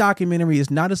 that documentary is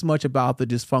not as much about the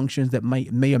dysfunctions that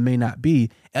may or may not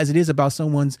be as it is about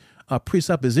someone's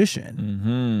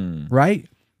presupposition, right?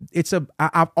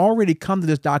 I've already come to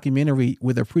this documentary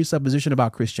with a presupposition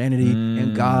about Christianity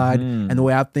and God and the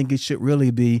way I think it should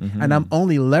really be, and I'm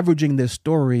only leveraging this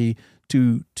story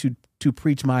to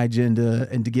preach my agenda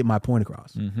and to get my point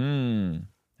across.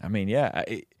 I mean, yeah,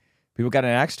 people got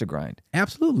an axe to grind.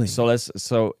 Absolutely.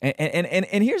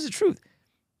 And here's the truth: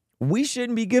 we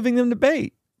shouldn't be giving them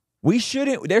debate. There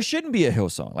shouldn't be a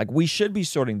Hillsong. Like, we should be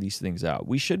sorting these things out.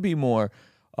 We should be more,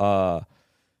 I'm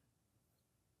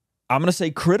going to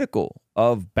say, critical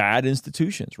of bad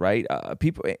institutions, right?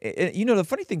 People, the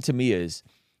funny thing to me is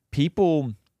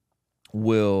people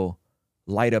will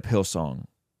light up Hillsong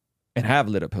and have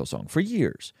lit up Hillsong for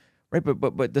years, right?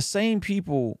 But the same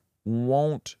people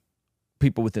won't,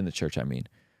 people within the church, I mean,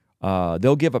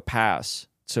 they'll give a pass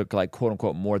to, like, quote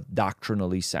unquote, more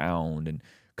doctrinally sound and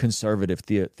conservative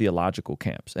theological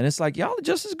camps. And it's like, y'all are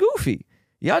just as goofy.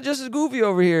 Y'all just as goofy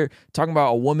over here talking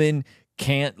about a woman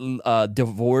can't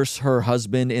divorce her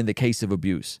husband in the case of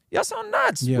abuse. Y'all sound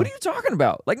nuts. Yeah. What are you talking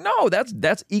about? Like, no,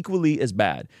 that's equally as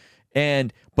bad.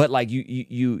 But like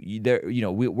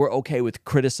we're okay with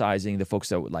criticizing the folks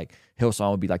that would, like, Hillsong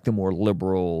would be like the more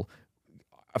liberal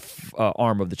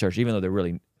arm of the church, even though they're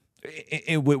really,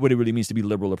 what it really means to be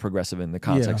liberal or progressive in the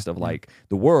context of, like,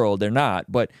 the world, they're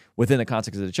not. But within the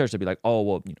context of the church, they'd be like, oh,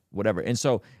 well, whatever. And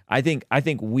so I think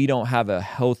we don't have a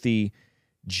healthy,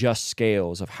 just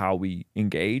scales of how we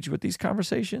engage with these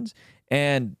conversations.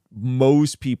 And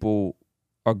most people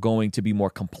are going to be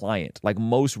more compliant. Like,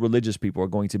 most religious people are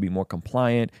going to be more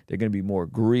compliant. They're going to be more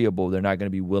agreeable. They're not going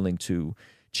to be willing to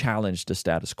challenge the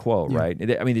status quo, right?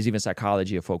 I mean, there's even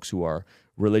psychology of folks who are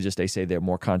religious. They say they're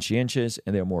more conscientious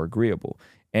and they're more agreeable.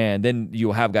 And then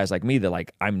you'll have guys like me that,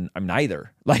 like, I'm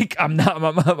neither. Like, I'm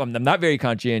not very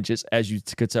conscientious, as you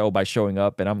could tell by showing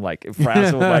up, and I'm like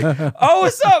frazzled, like, oh,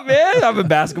 what's up, man? I'm in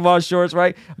basketball shorts,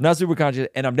 right? I'm not super conscious,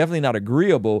 and I'm definitely not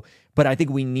agreeable. But I think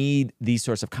we need these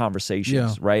sorts of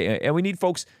conversations, right? And we need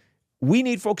folks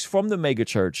from the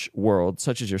megachurch world,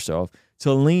 such as yourself,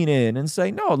 to lean in and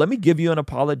say, no, let me give you an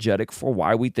apologetic for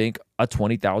why we think a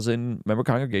 20,000 member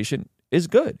congregation is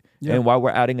good and why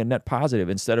we're adding a net positive,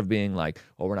 instead of being like,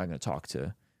 oh, we're not going to talk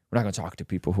to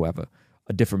people who have a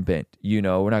different bent. We're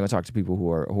not going to talk to people who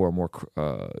are more,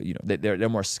 they're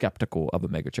more skeptical of a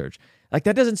megachurch. Like,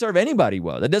 that doesn't serve anybody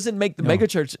well. That doesn't make the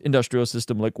megachurch industrial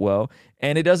system look well,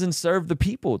 and it doesn't serve the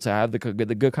people to have the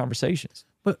good conversations.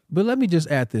 But let me just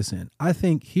add this in. I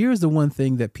think here's the one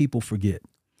thing that people forget,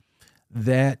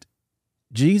 that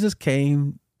Jesus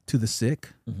came to the sick.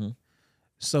 Mm-hmm.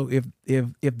 So if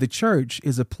the church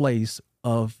is a place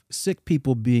of sick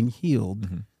people being healed,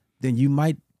 mm-hmm. then you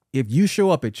might, if you show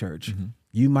up at church, mm-hmm.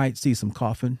 you might see some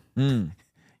coughing. Mm.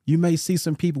 You may see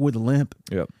some people with a limp.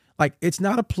 Yep. Like, it's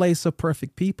not a place of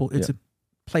perfect people. It's a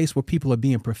place where people are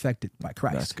being perfected by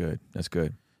Christ. That's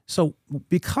good. So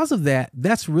because of that,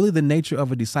 that's really the nature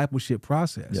of a discipleship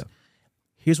process. Yeah.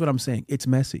 Here's what I'm saying. It's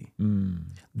messy. Mm.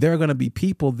 There are going to be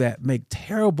people that make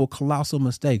terrible, colossal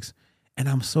mistakes. And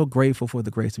I'm so grateful for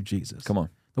the grace of Jesus. Come on.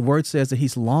 The word says that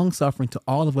he's long-suffering to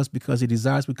all of us because he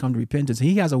desires we come to repentance.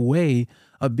 He has a way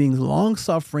of being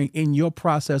long-suffering in your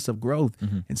process of growth.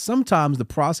 Mm-hmm. And sometimes the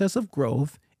process of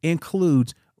growth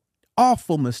includes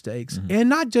awful mistakes, mm-hmm. and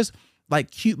not just like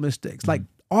cute mistakes, mm-hmm. like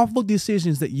awful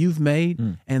decisions that you've made.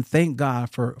 Mm. And thank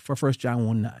God for 1 John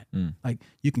 1:9. Mm. Like,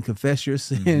 you can confess your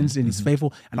sins, mm-hmm. and he's mm-hmm.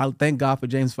 faithful. And I thank God for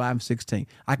James 5:16.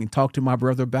 I can talk to my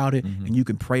brother about it, mm-hmm. and you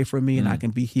can pray for me, and I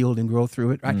can be healed and grow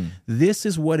through it. Right? This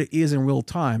is what it is in real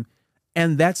time.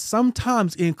 And that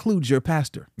sometimes includes your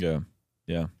pastor. Yeah.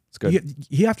 It's good.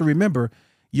 You have to remember,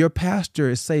 your pastor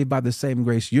is saved by the same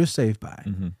grace you're saved by.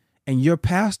 Mm-hmm. And your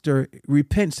pastor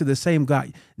repents to the same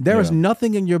God. There is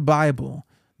nothing in your Bible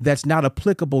that's not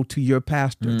applicable to your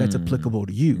pastor, that's applicable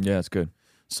to you. Yeah, that's good.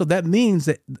 So that means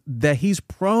that he's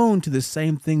prone to the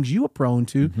same things you are prone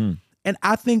to. Mm-hmm. And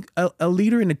I think a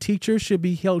leader and a teacher should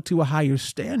be held to a higher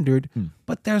standard,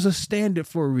 but there's a standard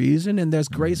for a reason, and there's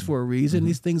grace for a reason. Mm-hmm.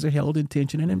 These things are held in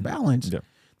tension and in balance. Yeah.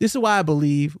 This is why I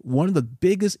believe one of the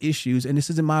biggest issues, and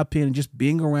this is in my opinion, just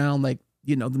being around, like,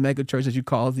 the mega church, as you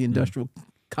call it, the industrial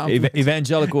complex.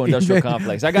 Evangelical industrial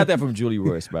complex. I got that from Julie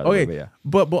Royce, by the way. But, yeah.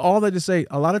 But all that to say,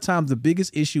 a lot of times the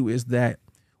biggest issue is that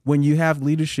when you have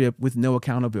leadership with no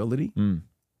accountability,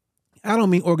 I don't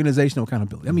mean organizational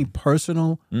accountability. I mean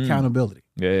personal accountability.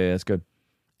 Yeah, that's good.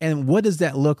 And what does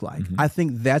that look like? Mm-hmm. I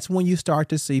think that's when you start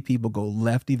to see people go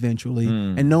left eventually,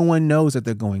 and no one knows that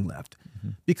they're going left.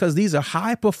 Because these are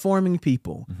high-performing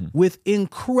people with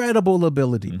incredible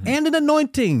ability and an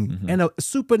anointing and a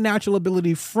supernatural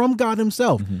ability from God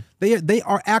himself. They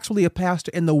are actually a pastor,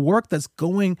 and the work that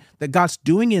God's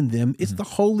doing in them, it's the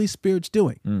Holy Spirit's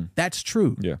doing. That's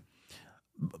true. Yeah.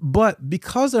 But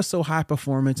because they're so high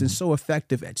performance and so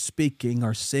effective at speaking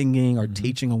or singing or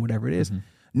teaching or whatever it is,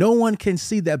 no one can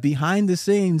see that behind the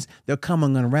scenes they're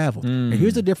coming unraveled. And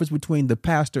here's the difference between the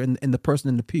pastor and the person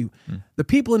in the pew. The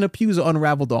people in the pews are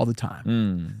unraveled all the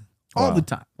time. All the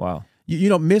time. Wow. You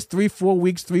know, missed 3-4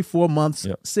 weeks, 3-4 months,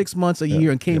 6 months, a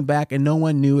year, and came back and no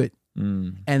one knew it.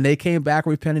 And they came back,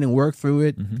 repented, and worked through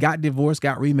it, got divorced,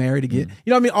 got remarried again.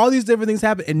 You know what I mean? All these different things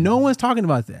happen, and no one's talking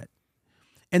about that.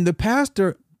 And the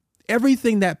pastor,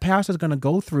 everything that pastor's going to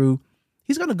go through,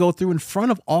 he's going to go through in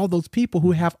front of all those people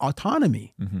who have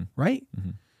autonomy, right?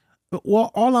 But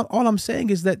all I'm saying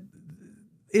is that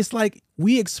it's like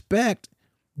we expect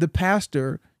the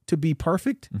pastor to be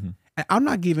perfect. And I'm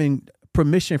not giving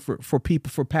permission for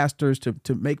pastors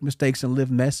to make mistakes and live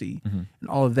messy and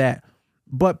all of that.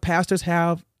 But pastors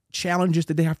have challenges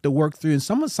that they have to work through. And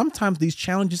sometimes these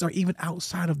challenges are even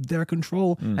outside of their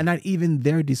control and not even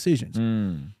their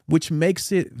decisions, which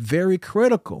makes it very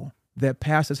critical that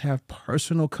pastors have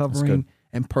personal covering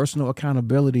and personal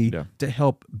accountability to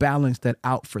help balance that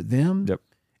out for them.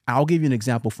 I'll give you an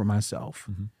example for myself.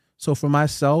 So for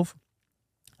myself,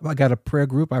 I got a prayer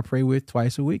group I pray with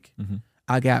twice a week.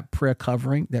 I got prayer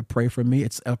covering that pray for me.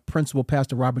 It's a principle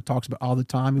Pastor Robert talks about all the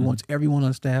time. He wants everyone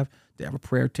on staff to have a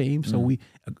prayer team. So we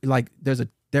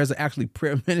there's actually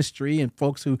prayer ministry and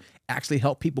folks who actually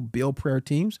help people build prayer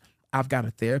teams. I've got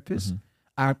a therapist.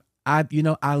 I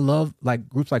love like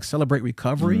groups like Celebrate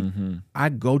Recovery. I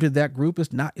go to that group.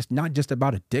 It's not just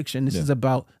about addiction. This is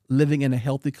about living in a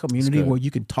healthy community where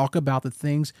you can talk about the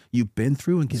things you've been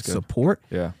through and get support.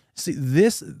 See,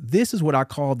 this is what I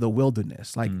call the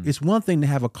wilderness. Like, it's one thing to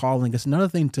have a calling. It's another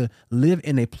thing to live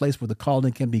in a place where the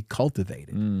calling can be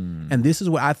cultivated. And this is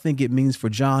what I think it means for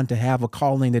John to have a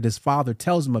calling that his father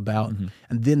tells him about.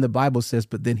 And then the Bible says,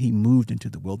 but then he moved into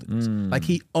the wilderness. Like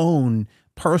he owned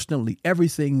personally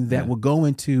everything that will go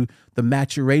into the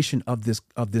maturation of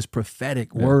this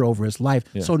prophetic word over his life.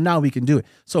 So now we can do it.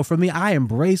 So for me, I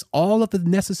embrace all of the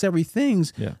necessary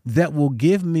things that will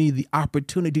give me the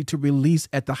opportunity to release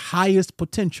at the highest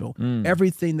potential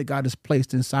everything that God has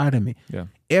placed inside of me.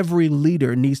 Every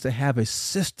leader needs to have a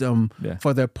system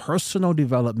for their personal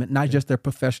development, not just their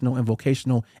professional and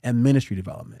vocational and ministry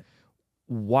development.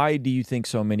 Why do you think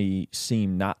so many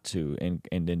seem not to and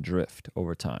then drift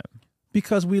over time?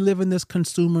 Because we live in this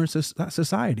consumer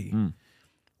society.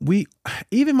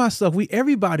 Even myself,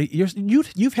 everybody,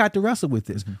 you've had to wrestle with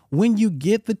this. When you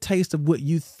get the taste of what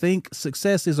you think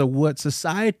success is or what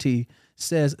society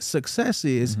says success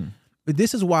is,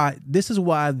 this is why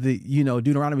the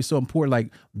Deuteronomy is so important.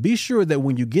 Like, be sure that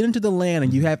when you get into the land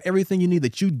and you have everything you need,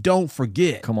 that you don't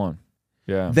forget. Come on.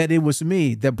 That it was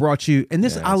me that brought you. And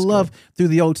this, I love through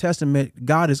the Old Testament,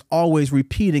 God is always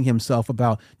repeating himself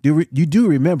about, you do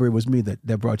remember it was me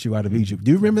that brought you out of Egypt.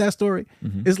 Do you remember that story?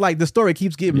 It's like the story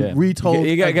keeps getting retold.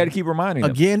 You got to keep reminding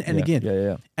them. Again and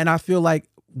again. And I feel like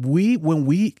when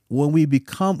we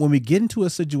get into a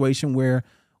situation where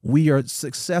we are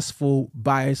successful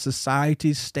by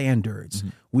society's standards,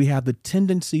 we have the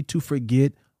tendency to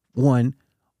forget, one,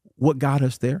 what got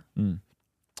us there.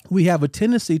 We have a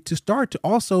tendency to start to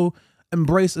also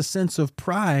embrace a sense of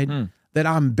pride that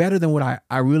I'm better than what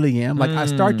I really am. Like, I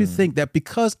start to think that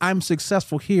because I'm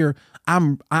successful here,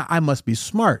 I must be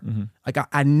smart. Like,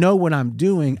 I know what I'm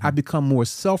doing. I become more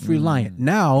self-reliant.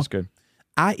 Now,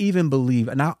 I even believe,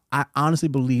 and I honestly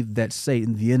believe that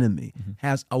Satan, the enemy,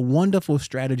 has a wonderful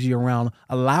strategy around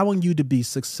allowing you to be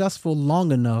successful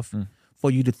long enough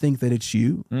for you to think that it's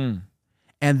you.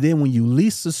 And then when you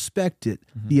least suspect it,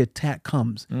 the attack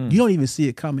comes. You don't even see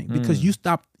it coming because you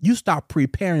stop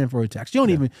preparing for attacks. You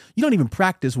don't even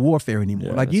practice warfare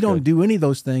anymore. Like, you don't do any of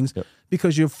those things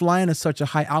because you're flying at such a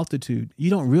high altitude. You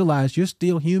don't realize you're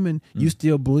still human. You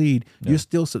still bleed. You're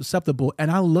still susceptible.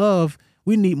 And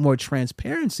we need more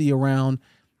transparency around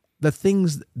the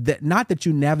things that, not that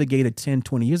you navigated 10,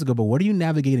 20 years ago, but what are you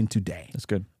navigating today? That's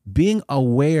good. Being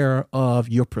aware of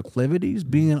your proclivities,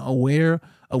 being aware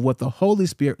of what the Holy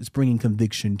Spirit is bringing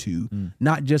conviction to,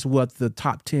 not just what the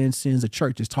top 10 sins the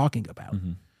church is talking about.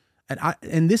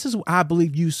 And this is, I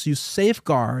believe, you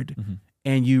safeguard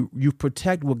and you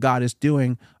protect what God is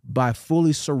doing by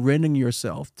fully surrendering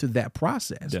yourself to that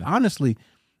process. Honestly,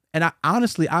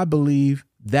 I believe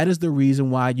that is the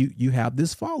reason why you have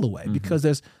this fall away, because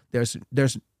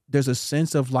there's a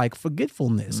sense of like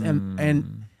forgetfulness and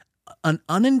an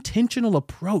unintentional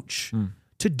approach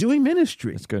to doing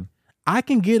ministry. That's good. I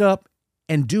can get up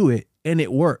and do it and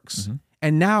it works.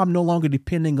 And now I'm no longer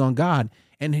depending on God.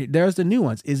 And there's the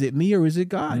nuance. Is it me or is it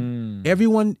God?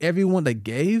 Everyone that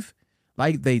gave,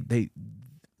 like they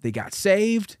got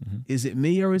saved. Is it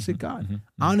me or is it God?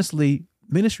 Honestly,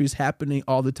 ministry is happening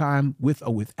all the time with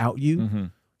or without you.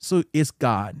 So it's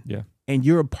God. Yeah. And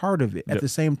you're a part of it. At the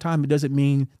same time, it doesn't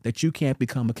mean that you can't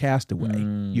become a castaway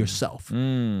yourself.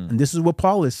 And this is what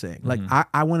Paul is saying. Like,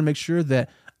 I want to make sure that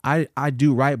I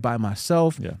do right by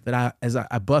myself, that as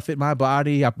I buffet my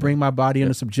body, I bring my body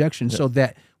under subjection so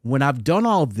that when I've done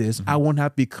all of this, I won't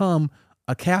have become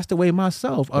a castaway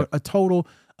myself, a total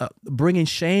bringing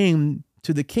shame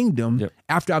to the kingdom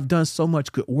after I've done so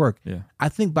much good work. I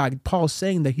think by Paul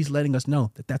saying that, he's letting us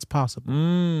know that that's possible.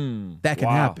 That can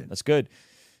happen. That's good.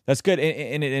 That's good.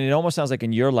 And it almost sounds like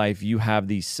in your life, you have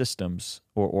these systems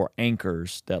or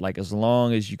anchors that, like, as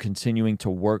long as you're continuing to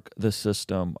work the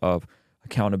system of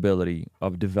accountability,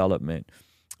 of development,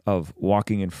 of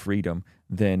walking in freedom,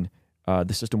 then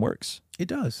the system works. It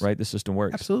does. Right? The system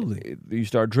works. Absolutely. You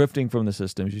start drifting from the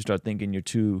systems. You start thinking you're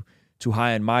too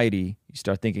high and mighty. You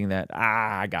start thinking that,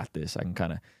 I got this. I can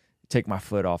kind of take my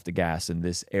foot off the gas in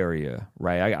this area,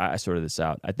 right? I sorted this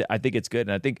out. I think it's good.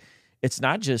 And I think it's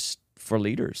not just for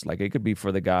leaders. Like, it could be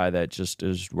for the guy that just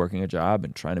is working a job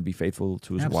and trying to be faithful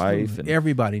to his wife. And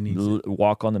everybody needs it.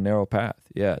 Walk on the narrow path.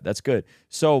 Yeah, that's good.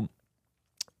 So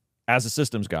as a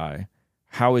systems guy,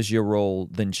 how has your role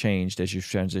then changed as you've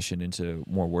transitioned into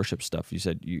more worship stuff? You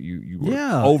said you were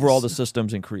over all the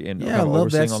systems and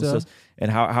overseeing all the systems. And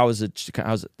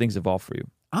how's things evolved for you?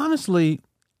 Honestly,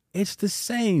 it's the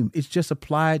same. It's just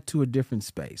applied to a different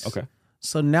space. Okay.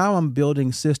 So now I'm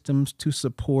building systems to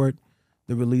support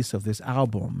the release of this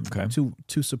album,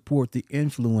 to support the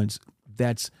influence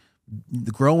that's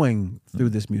growing through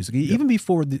this music. Even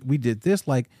before we did this,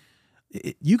 like,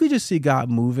 you could just see God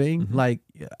moving. Like,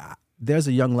 there's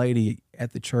a young lady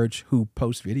at the church who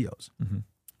posts videos.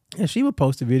 And she would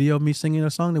post a video of me singing a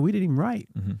song that we didn't even write.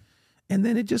 And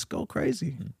then it just go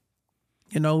crazy.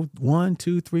 1,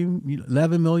 2, 3,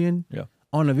 11 million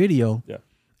on a video. Yeah.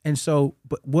 And so,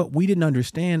 but what we didn't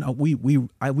understand, we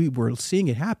were seeing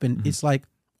it happen. It's like,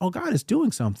 oh, God is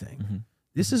doing something.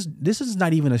 This is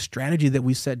not even a strategy that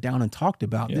we sat down and talked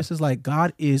about. This is like,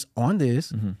 God is on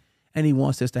this, and He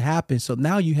wants this to happen. So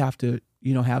now you have to,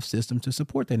 have systems to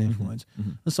support that influence.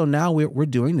 And so now we're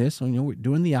doing this. So, we're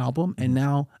doing the album, and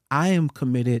now I am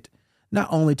committed not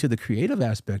only to the creative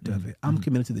aspect of it. I'm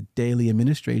committed to the daily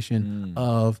administration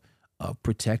of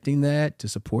protecting that, to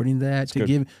supporting that, to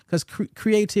give, because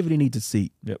creativity needs a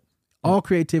seat. All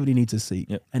creativity needs a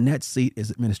seat, and that seat is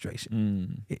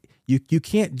administration. You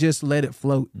can't just let it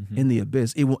float in the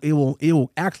abyss. It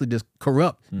will actually just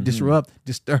corrupt, disrupt,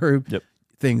 disturb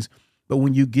things. But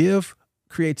when you give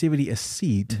creativity a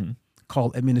seat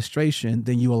called administration,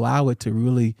 then you allow it to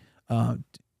really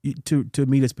to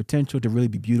meet its potential, to really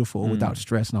be beautiful without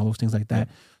stress and all those things like that.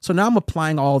 So now I'm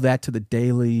applying all that to the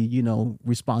daily,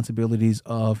 responsibilities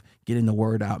of getting the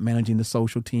word out, managing the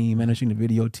social team, managing the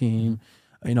video team,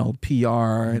 PR,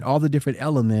 and all the different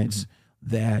elements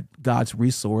that God's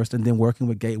resourced, and then working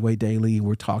with Gateway daily.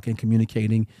 We're talking,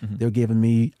 communicating. They're giving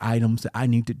me items that I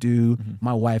need to do.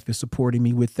 My wife is supporting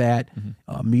me with that,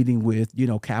 meeting with,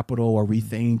 Capital or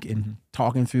Rethink, and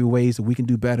talking through ways that we can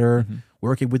do better,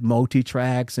 working with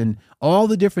multi-tracks and all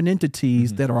the different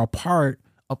entities that are a part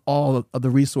of all of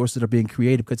the resources that are being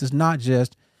created, because it's not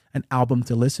just an album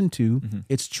to listen to,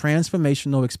 it's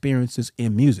transformational experiences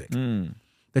in music.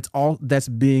 That's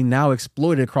being now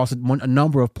exploited across a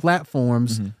number of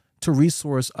platforms to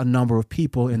resource a number of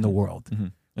people in the world.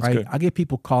 Right? Good. I get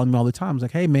people calling me all the time. It's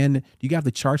like, hey man, do you got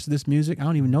the charts of this music? I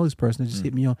don't even know this person. They just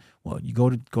hit me on. Well, you go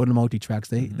to multi-tracks.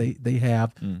 They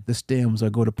have the stems, or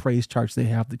go to praise charts. They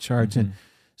have the charts. And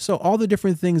so all the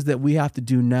different things that we have to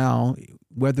do now,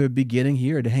 whether it be getting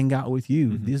here to hang out with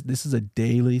you, this is a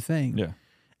daily thing. Yeah.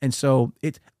 And so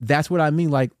that's what I mean.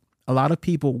 Like, a lot of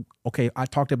people, I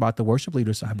talked about the worship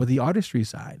leader side, but the artistry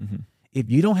side, if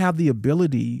you don't have the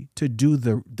ability to do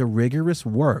the rigorous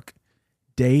work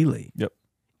daily,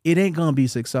 it ain't going to be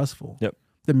successful.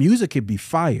 The music could be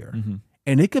fire,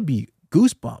 and it could be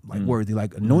goosebump, like worthy,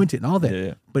 like anointed and all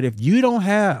that. But if you don't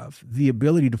have the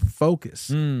ability to focus,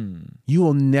 you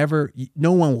will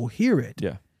no one will hear it.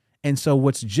 And so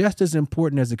what's just as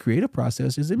important as the creative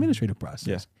process is the administrative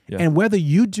process. And whether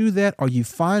you do that or you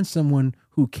find someone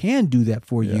who can do that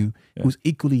for you, who's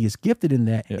equally as gifted in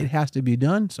that, it has to be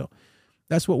done. So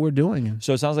that's what we're doing.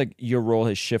 So it sounds like your role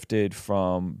has shifted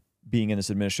from being in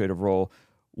this administrative role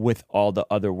with all the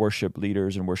other worship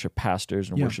leaders and worship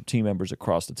pastors and worship team members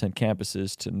across the 10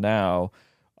 campuses to now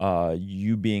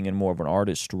you being in more of an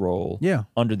artist role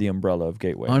under the umbrella of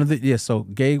Gateway. So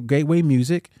Gateway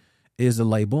Music is a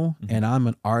label, and I'm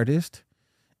an artist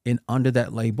under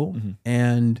that label.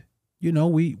 And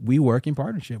we work in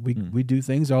partnership. We do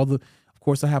things. Of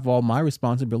course, I have all my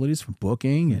responsibilities for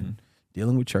booking and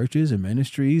dealing with churches and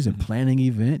ministries and planning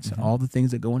events and all the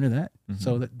things that go into that.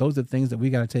 So those are the things that we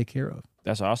got to take care of.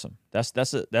 That's awesome. That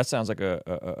sounds like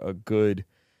a good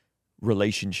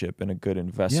relationship and a good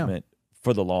investment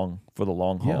for the long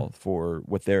haul for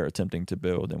what they're attempting to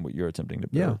build and what you're attempting to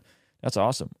build. That's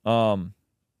awesome.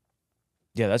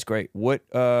 Yeah, that's great. What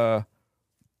do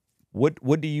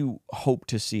you hope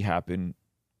to see happen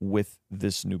with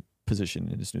this new position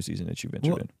in this new season that you've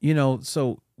ventured in? You know,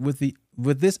 so with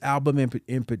this album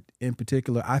in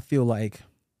particular, I feel like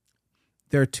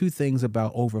there are two things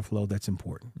about Overflow that's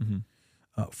important.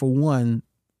 For one,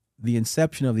 the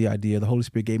inception of the idea, the Holy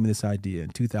Spirit gave me this idea in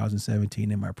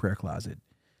 2017 in my prayer closet.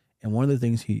 And one of the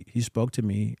things he spoke to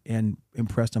me and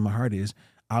impressed on my heart is,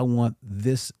 I want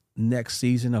this next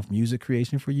season of music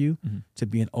creation for you to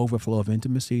be an overflow of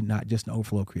intimacy, not just an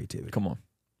overflow of creativity. Come on.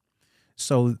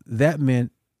 So that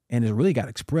meant, and it really got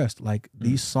expressed, like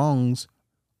these songs,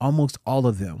 almost all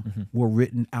of them were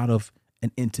written out of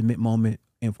an intimate moment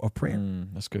of prayer.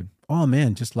 That's good. Oh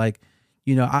man, just like,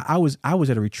 you know, I was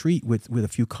at a retreat with a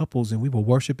few couples, and we were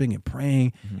worshiping and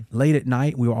praying late at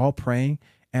night. We were all praying.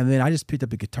 And then I just picked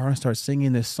up a guitar and started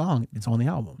singing this song. It's on the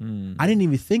album. I didn't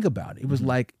even think about it. It was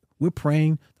like, we're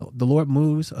praying, the Lord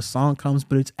moves, a song comes,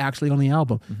 but it's actually on the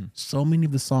album. So many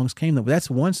of the songs came. That's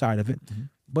one side of it.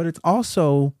 But it's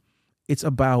also, it's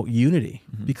about unity,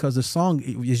 because the song,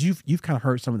 as you've kind of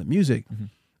heard some of the music,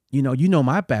 you know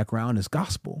my background is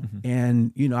gospel.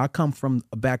 And, you know, I come from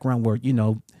a background where, you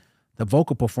know, the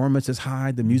vocal performance is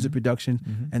high, the music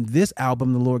production, and this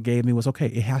album the Lord gave me was, okay,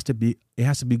 it has to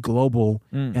be global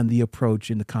and the approach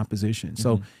and the composition.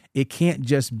 So it can't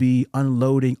just be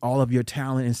unloading all of your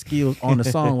talent and skills on the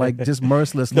song, like just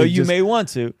mercilessly. Though you may want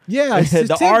to. Yeah, it's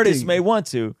the artist may want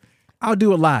to. I'll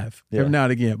do it live every now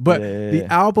and again. But the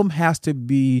album has to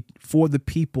be for the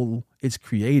people it's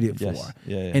created for.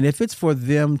 And if it's for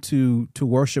them to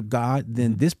worship God,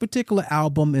 then this particular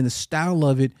album and the style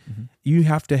of it, you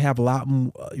have to have a lot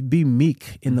more, be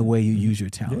meek in the way you use your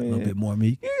talent, a little bit more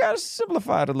meek. You got to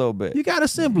simplify it a little bit. You got to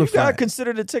simplify. You got to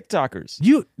consider the TikTokers.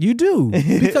 You do.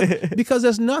 Because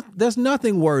there's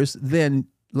nothing worse than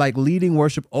like leading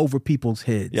worship over people's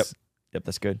heads. Yep,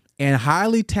 that's good. And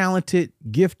highly talented,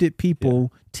 gifted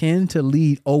people tend to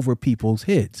lead over people's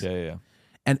heads.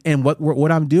 And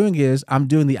what I'm doing is I'm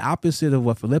doing the opposite of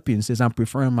what Philippians says. I'm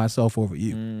preferring myself over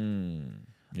you.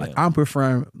 Like I'm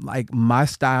preferring like my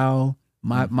style,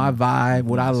 my vibe,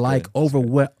 what I like over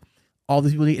what all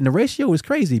these people need. And the ratio is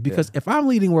crazy because if I'm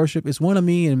leading worship, it's one of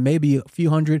me and maybe a few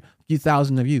hundred, few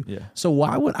thousand of you. So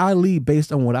why would I lead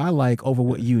based on what I like over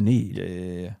what you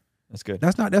need? That's good.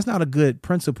 That's not a good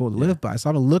principle to live by. So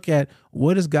I'm gonna look at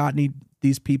what does God need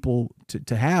these people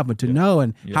to have and to know,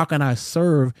 and how can I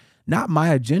serve not my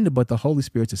agenda but the Holy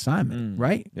Spirit's assignment,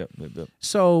 right?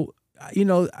 So you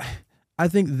know, I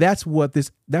think that's why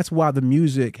the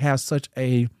music has such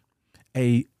a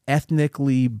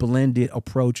ethnically blended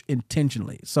approach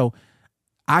intentionally. So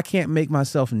I can't make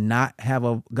myself not have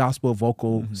a gospel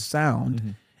vocal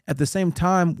sound. At the same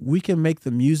time, we can make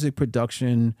the music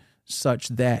production such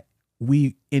that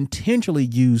we intentionally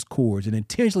use chords and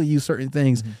intentionally use certain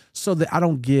things so that I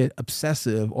don't get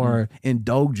obsessive or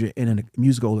indulgent in a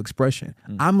musical expression.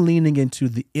 I'm leaning into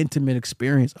the intimate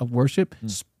experience of worship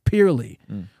purely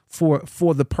for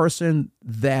the person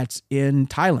that's in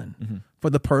Thailand,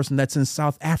 for the person that's in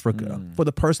South Africa, for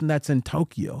the person that's in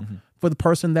Tokyo, for the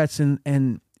person that's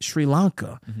in Sri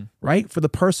Lanka, right? For the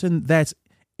person that's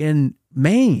in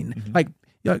Maine. Like,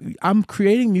 I'm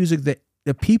creating music that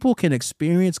the people can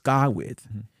experience God with.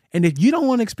 And if you don't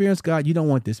want to experience God, you don't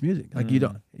want this music. Like I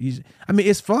mean,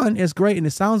 it's fun, it's great, and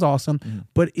it sounds awesome.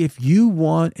 But if you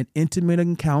want an intimate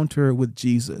encounter with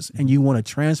Jesus and you want a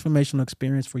transformational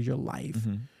experience for your life,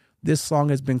 this song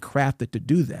has been crafted to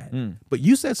do that. But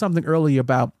you said something earlier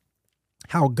about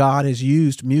how God has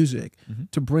used music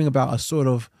to bring about a sort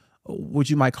of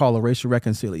what you might call a racial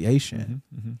reconciliation.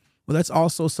 Well, that's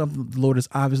also something the Lord has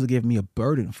obviously given me a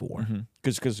burden for.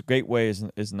 Because Gateway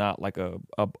is not like a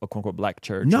quote unquote black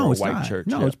church or a white church.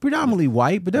 No, it's predominantly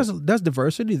white, but there's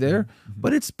diversity there.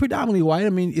 But it's predominantly white. I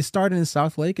mean, it started in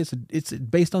South Lake. It's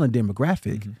based on a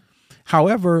demographic.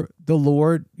 However, the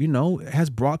Lord, you know, has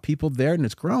brought people there and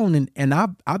it's grown, and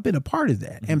I've been a part of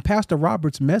that. And Pastor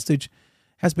Robert's message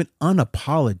has been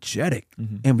unapologetic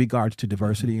in regards to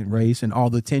diversity and race and all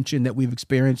the tension that we've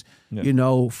experienced, you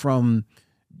know, from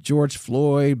George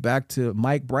Floyd back to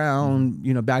Mike Brown,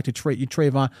 you know, back to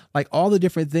Trayvon, like all the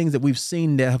different things that we've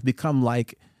seen that have become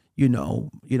like, you know,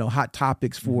 hot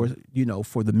topics for, you know,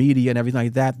 for the media and everything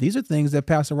like that. These are things that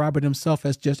Pastor Robert himself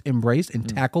has just embraced and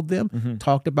tackled them,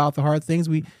 talked about the hard things.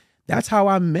 That's how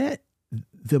I met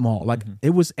them all. Like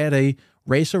it was at a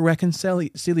racial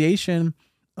reconciliation,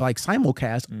 like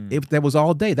simulcast. That was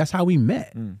all day. That's how we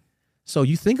met. So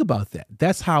you think about that.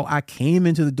 That's how I came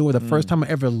into the door. The first time I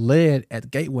ever led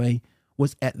at Gateway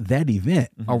was at that event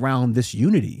around this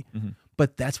unity.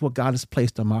 But that's what God has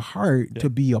placed on my heart to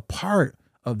be a part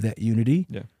of that unity.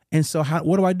 Yeah. And so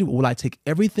what do I do? Well, I take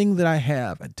everything that I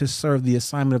have to serve the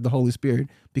assignment of the Holy Spirit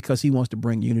because he wants to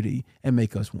bring unity and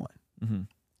make us one.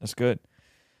 That's good.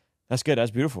 That's good.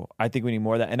 That's beautiful. I think we need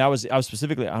more of that. And I was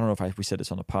specifically, I don't know if we said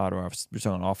this on the pod or we were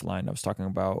talking offline. I was talking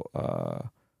about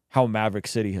how Maverick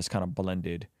City has kind of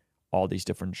blended all these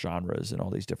different genres and all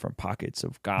these different pockets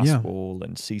of gospel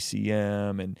and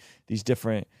CCM and these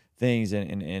different things.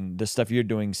 And the stuff you're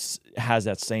doing has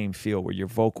that same feel where your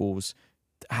vocals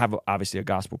have obviously a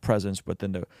gospel presence, but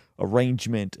then the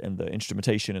arrangement and the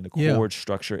instrumentation and the chord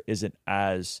structure isn't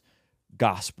as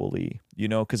gospel-y,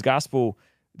 because gospel,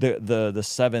 the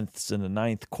sevenths and the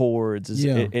ninth chords,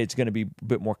 it's going to be a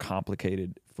bit more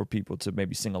complicated for people to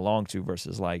maybe sing along to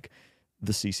versus like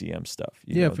the CCM stuff.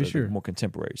 For sure. More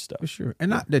contemporary stuff. For sure.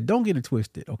 And don't get it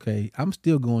twisted, okay? I'm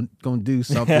still going to do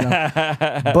something,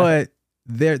 but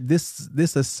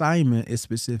this assignment is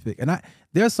specific. And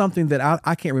there's something that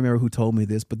I can't remember who told me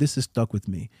this, but this has stuck with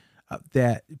me,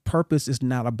 that purpose is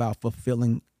not about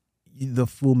fulfilling the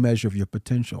full measure of your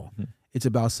potential. It's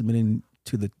about submitting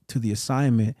to the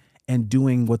assignment and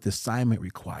doing what the assignment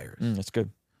requires. That's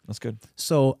good. That's good.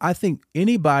 So I think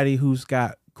anybody who's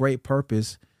got great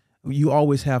purpose, you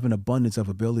always have an abundance of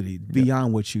ability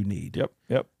beyond what you need.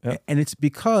 Yep. And it's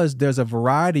because there's a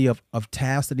variety of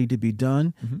tasks that need to be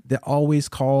done that always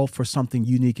call for something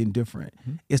unique and different.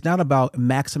 It's not about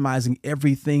maximizing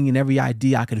everything and every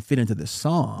idea I can fit into the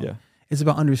song. Yeah. It's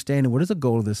about understanding what is the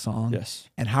goal of this song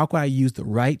and how can I use the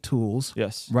right tools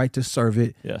right to serve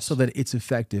it so that it's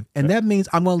effective. And that means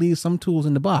I'm going to leave some tools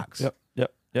in the box.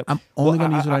 Yep. I'm only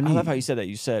going to use what I need. I love how you said that.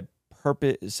 You said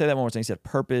purpose. Say that one more time. You said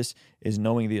purpose is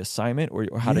knowing the assignment or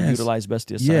how to utilize best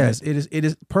the assignment. Yes, it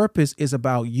is. Purpose is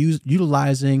about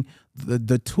utilizing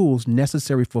the tools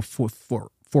necessary for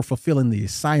fulfilling the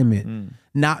assignment,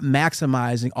 not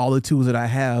maximizing all the tools that I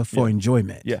have for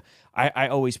enjoyment. Yeah. I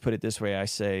always put it this way. I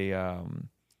say,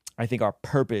 I think our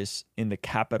purpose in the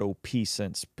capital P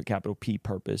sense, capital P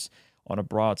purpose on a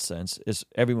broad sense, is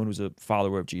everyone who's a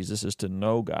follower of Jesus is to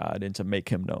know God and to make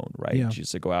him known, right? Yeah.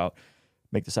 Jesus to go out,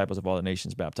 make disciples of all the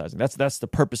nations, baptizing. That's the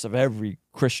purpose of every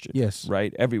Christian,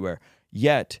 right? Everywhere.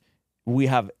 Yet we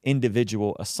have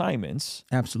individual assignments,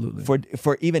 absolutely,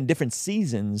 for even different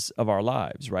seasons of our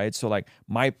lives, right? So like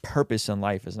my purpose in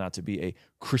life is not to be a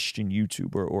Christian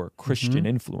YouTuber or a Christian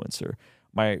influencer.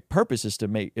 My purpose is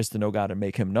to know God and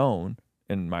make him known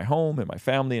in my home, in my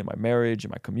family, in my marriage,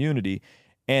 in my community.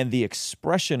 And the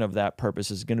expression of that purpose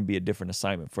is going to be a different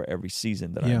assignment for every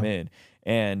season that I'm in.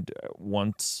 And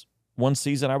one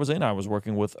season I was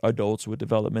working with adults with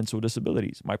developmental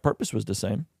disabilities. My purpose was the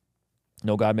same.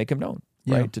 Know God, make him known,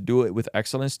 right? To do it with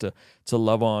excellence, to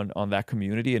love on that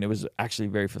community. And it was actually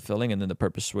very fulfilling. And then the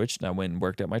purpose switched and I went and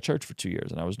worked at my church for 2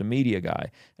 years and I was the media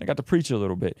guy and I got to preach a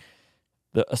little bit.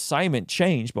 The assignment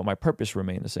changed, but my purpose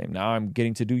remained the same. Now I'm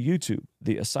getting to do YouTube.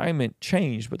 The assignment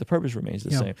changed, but the purpose remains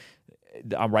the same.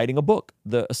 I'm writing a book.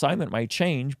 The assignment might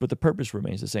change, but the purpose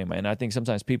remains the same. And I think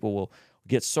sometimes people will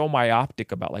get so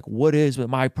myopic about like, what is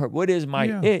my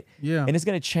it? Yeah. And it's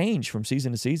going to change from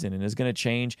season to season. And it's going to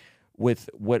change with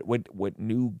what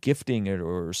new gifting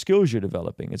or skills you're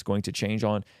developing. It's going to change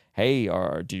on, hey,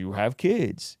 do you have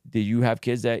kids? Do you have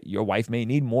kids that your wife may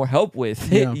need more help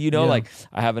with? Like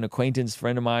I have an acquaintance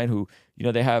friend of mine who,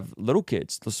 they have little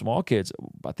kids, the small kids,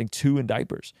 I think 2 in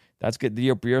diapers. That's good.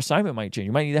 Your assignment might change.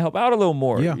 You might need to help out a little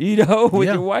more, with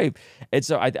your wife. And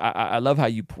so I love how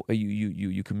you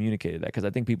communicated that, because I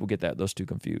think people get those two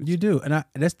confused. You do. And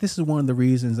this is one of the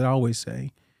reasons that I always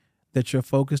say that your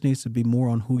focus needs to be more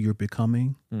on who you're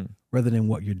becoming rather than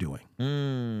what you're doing.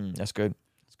 That's good.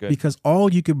 That's good. Because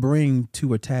all you can bring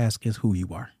to a task is who you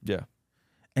are. Yeah.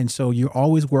 And so you're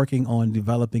always working on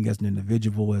developing as an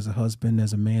individual, as a husband,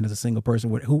 as a man, as a single person,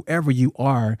 whoever you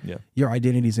are, your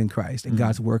identity is in Christ. And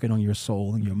God's working on your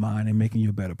soul and your mind and making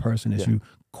you a better person as you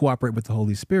cooperate with the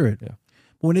Holy Spirit. Yeah.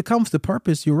 But when it comes to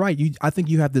purpose, you're right. I think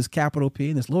you have this capital P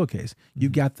and this lowercase. You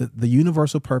got the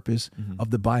universal purpose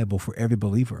of the Bible for every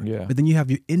believer. Yeah. But then you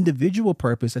have your individual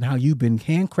purpose and how you've been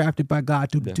handcrafted by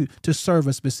God to serve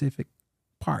a specific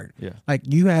part. Yeah. Like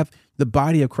you have the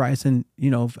body of Christ, and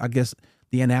I guess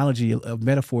the analogy of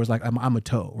metaphor is like I'm a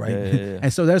toe, right? Yeah.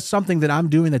 And so there's something that I'm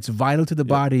doing that's vital to the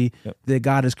body that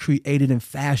God has created and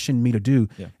fashioned me to do.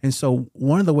 Yeah. And so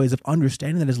one of the ways of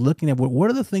understanding that is looking at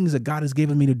what are the things that God has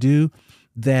given me to do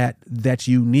that's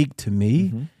unique to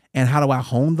me, and how do I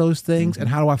hone those things, and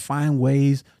how do I find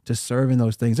ways to serve in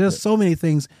those things? There's so many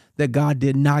things that God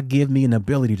did not give me an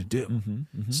ability to do.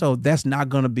 So that's not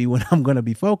going to be what I'm going to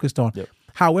be focused on. Yep.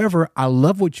 However, I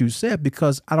love what you said,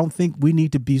 because I don't think we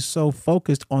need to be so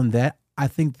focused on that. I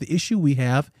think the issue we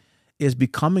have is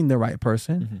becoming the right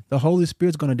person. The Holy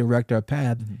Spirit's going to direct our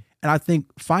path. And I think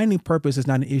finding purpose is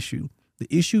not an issue. The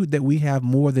issue that we have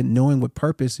more than knowing what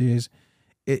purpose is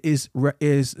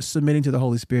submitting to the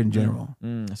Holy Spirit in general.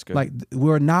 That's good. Like,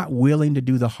 we're not willing to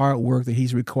do the hard work that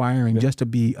he's requiring just to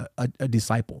be a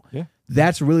disciple. Yeah.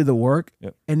 That's really the work.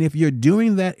 Yep. And if you're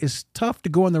doing that, it's tough to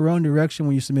go in the wrong direction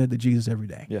when you're submitted to Jesus every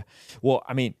day. Yeah. Well,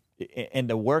 I mean, and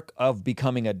the work of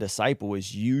becoming a disciple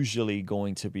is usually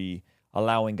going to be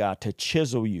allowing God to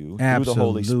chisel you through the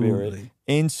Holy Spirit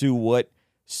into what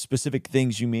specific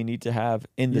things you may need to have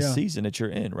in the season that you're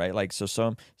in, right? Like, so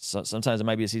sometimes it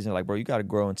might be a season like, bro, you got to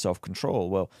grow in self-control.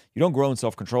 Well, you don't grow in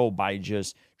self-control by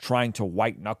just trying to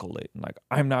white knuckle it. Like,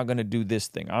 I'm not going to do this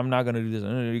thing. I'm not going to do this.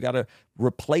 No, you got to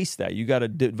replace that. You got to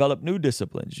develop new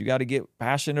disciplines. You got to get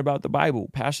passionate about the Bible,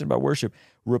 passionate about worship,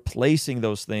 replacing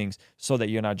those things so that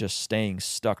you're not just staying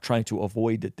stuck trying to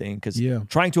avoid the thing. Because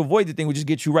trying to avoid the thing would just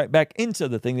get you right back into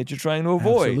the thing that you're trying to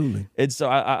avoid. Absolutely. And so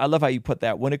I love how you put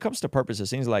that. When it comes to purpose, it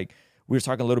seems like we were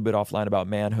talking a little bit offline about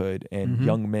manhood and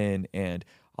young men, and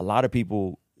a lot of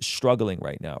people struggling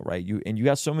right now, right? You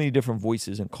got so many different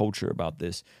voices and culture about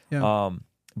this.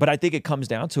 But I think it comes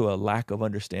down to a lack of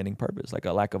understanding purpose, like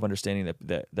a lack of understanding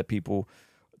that people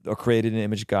are created in the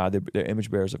image of God. They're image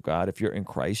bearers of God. If you're in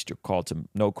Christ, you're called to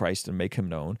know Christ and make him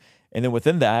known. And then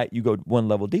within that, you go one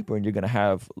level deeper, and you're going to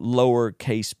have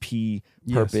lowercase p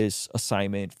purpose,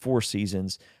 assignment, 4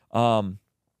 seasons.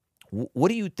 What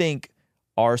do you think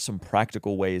are some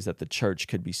practical ways that the church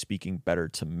could be speaking better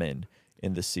to men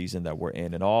in the season that we're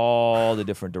in all the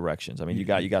different directions? I mean, you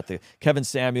got the Kevin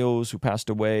Samuels who passed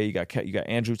away. You got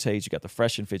Andrew Tate. You got the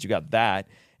Fresh and Fit. You got that,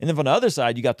 and then from the other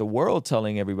side, you got the world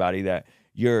telling everybody that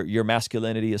your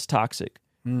masculinity is toxic.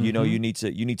 You know, you need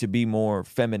to be more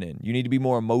feminine. You need to be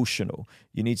more emotional.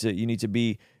 You need to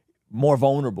be more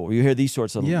vulnerable. You hear these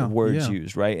sorts of words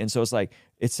used, right? And so it's like,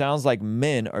 it sounds like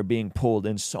men are being pulled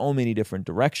in so many different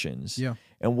directions. Yeah.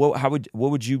 And what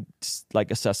would you like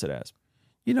assess it as?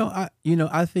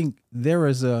 I think there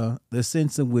is the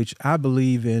sense in which I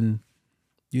believe in,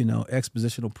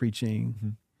 expositional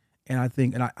preaching, and I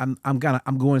think, and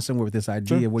I'm going somewhere with this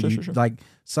idea like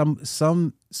some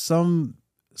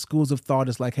schools of thought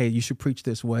is like, hey, you should preach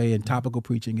this way, and topical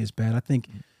preaching is bad. I think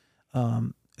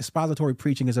expository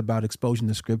preaching is about exposing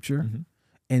the Scripture,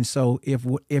 and so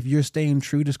if you're staying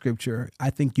true to Scripture, I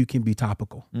think you can be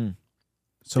topical.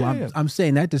 So I'm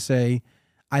saying that to say,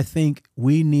 I think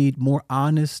we need more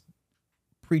honest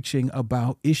preaching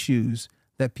about issues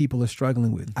that people are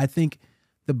struggling with. I think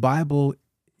the Bible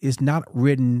is not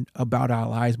written about our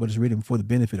lives, but it's written for the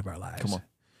benefit of our lives. Come on.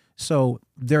 So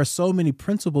there are so many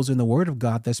principles in the Word of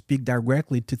God that speak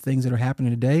directly to things that are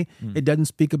happening today. It doesn't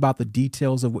speak about the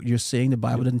details of what you're seeing. The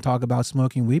Bible doesn't talk about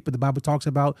smoking weed, but the Bible talks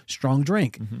about strong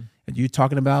drink. And you're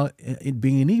talking about it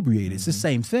being inebriated. It's the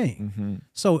same thing.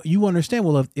 So you understand,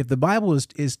 well, if the Bible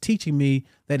is teaching me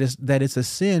that it's a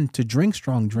sin to drink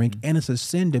strong drink and it's a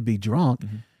sin to be drunk,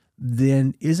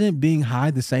 then isn't being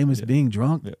high the same as being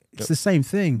drunk? It's the same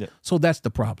thing. So that's the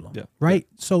problem, right?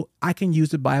 So I can use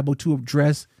the Bible to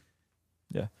address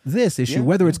this issue,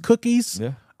 whether it's cookies,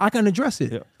 I can address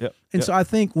it. And so I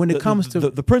think when it comes to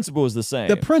the principle is the same.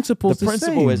 The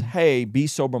principle is, hey, be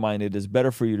sober-minded. It's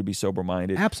better for you to be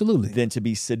sober-minded, absolutely, than to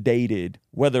be sedated.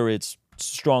 Whether it's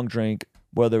strong drink,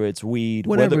 whether it's weed,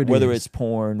 whether it's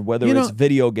porn, whether it's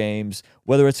video games,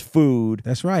 whether it's food.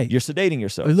 That's right. You're sedating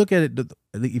yourself. Look at it,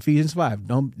 the Ephesians 5.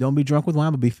 Don't be drunk with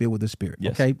wine, but be filled with the Spirit.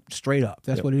 Okay, straight up.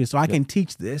 That's what it is. So I can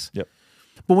teach this.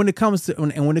 But when it comes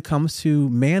to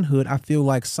manhood, I feel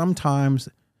like sometimes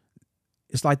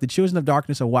it's like the children of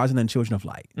darkness are wiser than the children of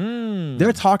light.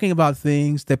 They're talking about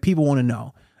things that people want to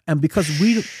know, and because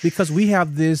we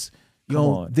have this,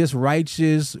 this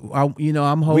righteous,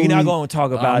 I'm holy. We're not going to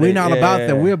talk about it. We're not about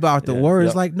that. We're about the word.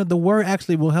 It's like, no, the word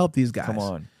actually will help these guys. Come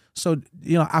on. So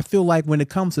I feel like when it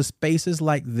comes to spaces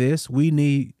like this, we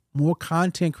need more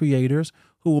content creators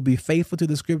who will be faithful to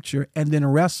the Scripture and then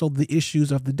wrestle the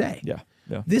issues of the day.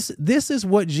 This is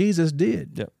what Jesus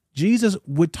did. Jesus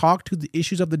would talk to the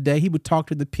issues of the day. He would talk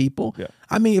to the people.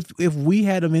 I mean, if we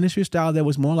had a ministry style that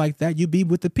was more like that, you'd be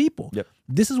with the people.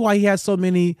 This is why he had so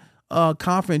many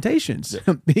confrontations,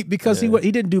 because he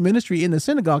didn't do ministry in the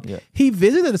synagogue. He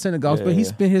visited the synagogues, but he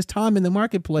spent his time in the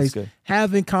marketplace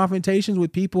having confrontations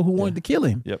with people who wanted to kill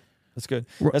him. That's good.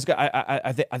 That's good.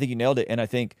 I think you nailed it. And I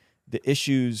think the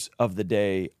issues of the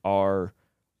day are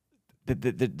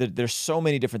there's so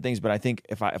many different things, but I think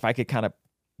if I could kind of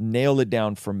nail it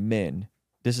down for men,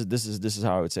 this is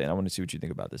how I would say it. And I want to see what you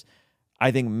think about this.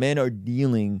 I think men are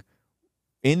dealing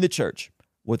in the church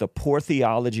with a poor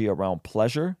theology around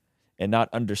pleasure and not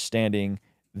understanding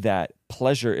that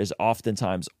pleasure is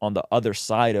oftentimes on the other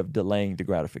side of delaying the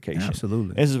gratification.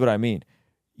 Absolutely. This is what I mean.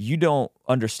 You don't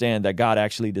understand that God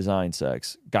actually designed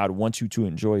sex. God wants you to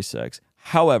enjoy sex.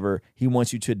 However, he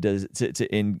wants you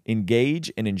to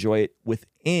engage and enjoy it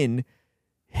within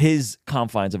his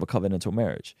confines of a covenantal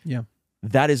marriage. Yeah.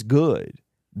 That is good.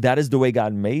 That is the way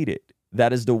God made it.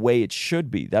 That is the way it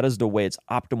should be. That is the way it's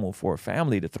optimal for a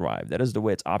family to thrive. That is the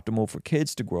way it's optimal for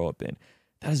kids to grow up in.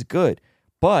 That is good.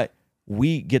 But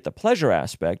we get the pleasure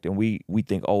aspect and we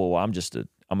think, oh, well,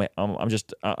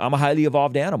 I'm a highly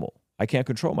evolved animal. I can't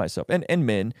control myself. And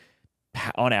men,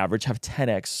 on average, have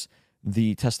 10x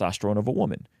the testosterone of a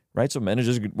woman, right? So men are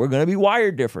we're going to be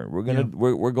wired different.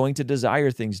 We're going to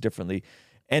desire things differently.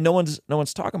 And no one's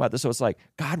talking about this. So it's like,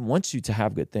 God wants you to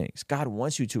have good things. God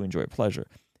wants you to enjoy pleasure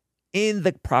in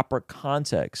the proper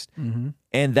context. Mm-hmm.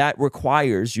 And that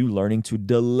requires you learning to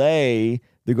delay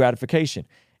the gratification.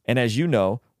 And as you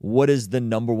know, what is the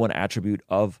number one attribute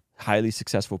of highly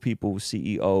successful people,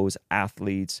 CEOs,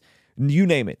 athletes, you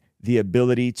name it, the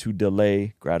ability to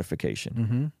delay gratification.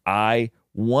 Mm-hmm. I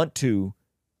want to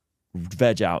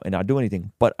veg out and not do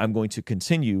anything, but I'm going to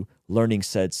continue learning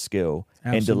said skill.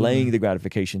 Absolutely. And delaying the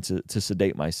gratification to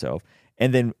sedate myself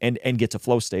and then and get to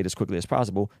flow state as quickly as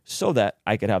possible so that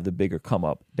I could have the bigger come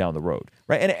up down the road,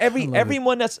 right? And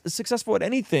everyone that's successful at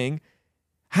anything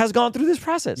has gone through this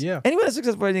process. Yeah. Anyone that's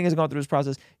successful at anything has gone through this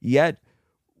process, yet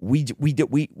we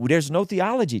there's no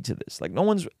theology to this. Like no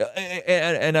one's,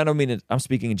 and I don't mean it, I'm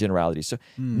speaking in generalities. So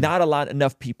not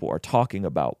enough people are talking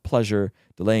about pleasure,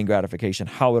 delaying gratification,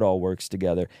 how it all works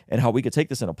together, and how we could take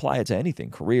this and apply it to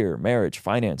anything: career, marriage,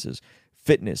 finances,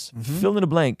 fitness, fill in the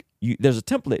blank. There's a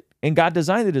template, and God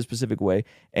designed it a specific way,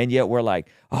 and yet we're like,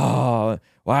 oh,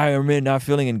 why are men not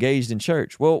feeling engaged in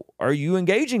church? Well, are you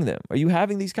engaging them? Are you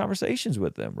having these conversations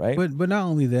with them, right? But not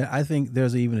only that, I think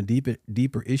there's even a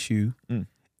deeper issue.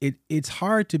 It's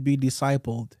hard to be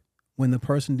discipled when the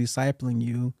person discipling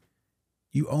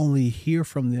you only hear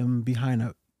from them behind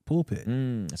a pulpit.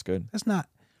 That's good. That's not,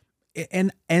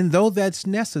 and though that's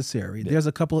necessary, there's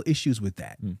a couple of issues with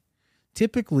that.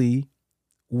 Typically,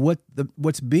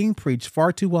 what's being preached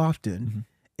far too often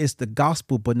is the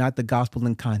gospel, but not the gospel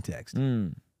in context.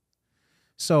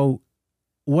 So,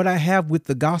 what I have with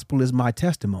the gospel is my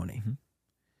testimony.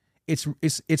 It's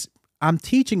I'm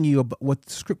teaching you about what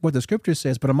the scripture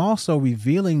says, but I'm also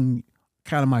revealing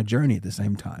kind of my journey at the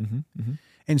same time.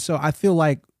 And so I feel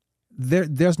like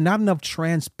there's not enough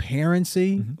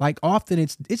transparency. Like often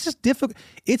it's just difficult.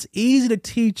 It's easy to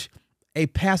teach a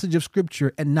passage of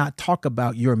scripture and not talk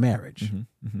about your marriage,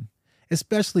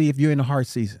 especially if you're in a hard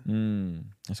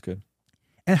season. That's good.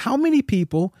 And how many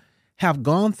people have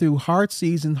gone through hard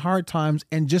seasons, hard times,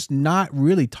 and just not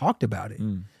really talked about it?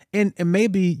 And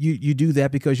maybe you do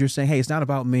that because you're saying, hey, it's not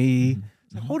about me.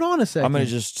 Hold on a second. I'm going to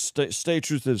just stay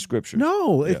true to the scripture.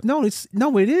 No, it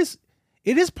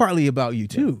is partly about you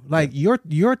too. Like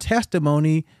your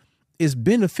testimony is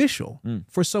beneficial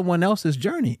for someone else's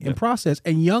journey and process.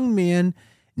 And young men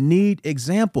need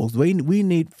examples. We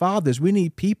need fathers. We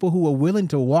need people who are willing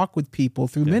to walk with people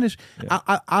through ministry.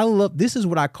 I love, this is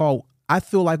what I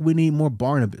feel like we need more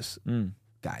Barnabas.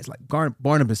 Guys like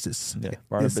Barnabases. Yeah,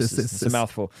 Barnabas. It's a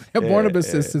mouthful.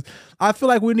 Barnabases. I feel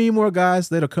like we need more guys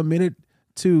that are committed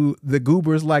to the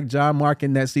goobers like John Mark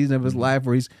in that season of his life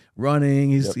where he's running,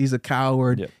 he's a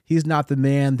coward. He's not the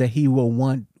man that he will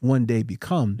one day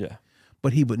become.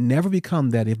 But he would never become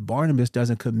that if Barnabas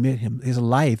doesn't commit his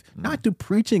life, not to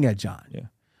preaching at John,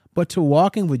 but to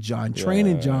walking with John,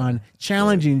 training John,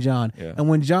 challenging John. And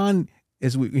when John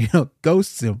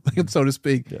ghosts him, so to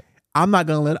speak, I'm not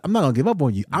gonna give up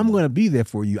on you. I'm gonna be there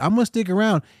for you. I'm gonna stick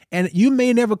around, and you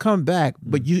may never come back,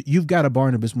 but you've got a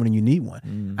Barnabas when you need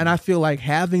one. And I feel like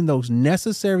having those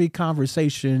necessary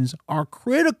conversations are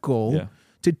critical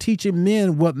to teaching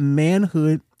men what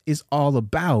manhood is all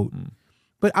about.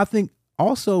 But I think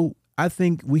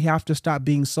we have to stop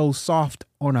being so soft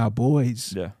on our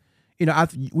boys.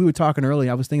 We were talking earlier.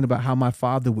 I was thinking about how my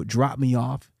father would drop me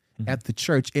off at the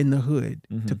church in the hood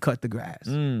to cut the grass,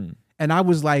 and I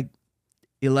was like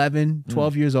 11,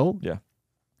 12 years old.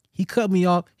 He cut me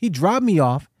off. He dropped me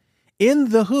off in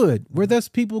the hood where there's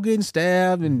people getting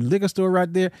stabbed and liquor store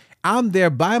right there. I'm there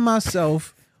by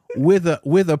myself with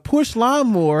a push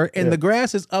lawnmower and the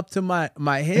grass is up to my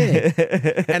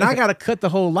head and I got to cut the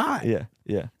whole lot.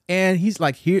 Yeah. And he's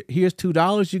like, here's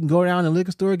 $2. You can go down to the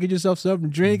liquor store, get yourself something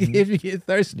to drink. If you get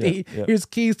thirsty, here's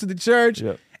keys to the church.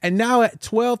 Yep. And now at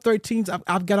 12, 13,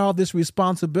 I've got all this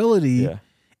responsibility. Yeah.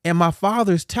 And my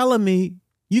father's telling me,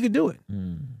 you can do it.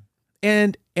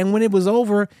 And when it was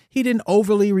over, he didn't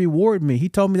overly reward me. He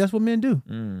told me that's what men do.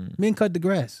 Men cut the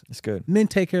grass. That's good. Men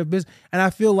take care of business. And I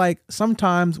feel like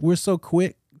sometimes we're so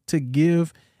quick to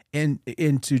give and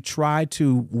to try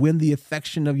to win the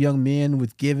affection of young men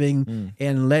with giving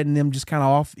and letting them just kind of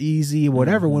off easy or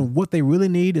whatever, when what they really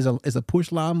need is a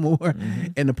push lawnmower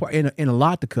and a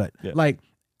lot to cut. Yeah. Like,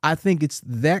 I think it's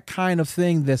that kind of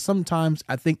thing that sometimes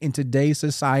I think in today's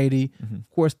society, of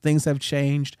course, things have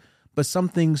changed, but some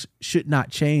things should not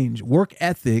change. Work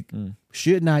ethic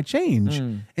should not change.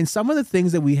 And some of the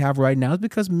things that we have right now is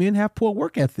because men have poor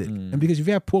work ethic. And because if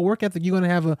you have poor work ethic, you're going to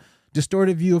have a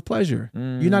distorted view of pleasure.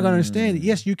 You're not going to understand it.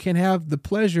 Yes, you can have the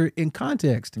pleasure in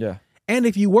context. Yeah. And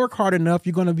if you work hard enough,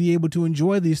 you're going to be able to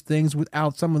enjoy these things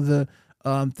without some of the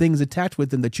things attached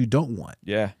with them that you don't want.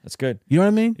 Yeah, that's good. You know what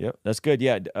I mean? Yep, that's good.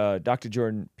 Yeah, Dr.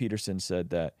 Jordan Peterson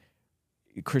said that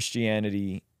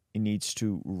Christianity needs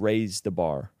to raise the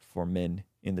bar for men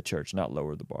in the church, not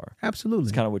lower the bar. Absolutely.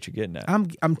 It's kind of what you're getting at.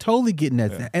 I'm totally getting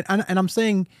at that. And I'm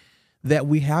saying that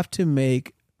we have to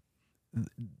make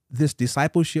this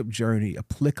discipleship journey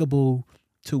applicable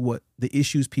to what the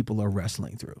issues people are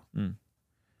wrestling through.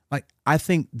 Like, I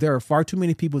think there are far too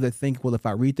many people that think, well, if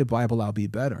I read the Bible, I'll be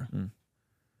better.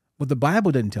 Well, the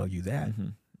Bible doesn't tell you that.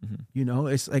 You know,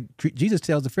 it's like Jesus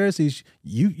tells the Pharisees,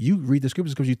 you read the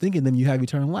scriptures because you think in them you have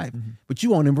eternal life, but you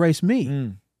won't embrace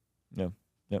me. Yep.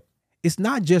 It's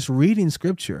not just reading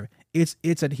scripture. It's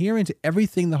adhering to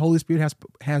everything the Holy Spirit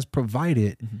has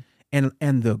provided. And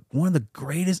one of the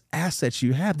greatest assets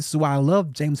you have, this is why I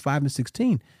love James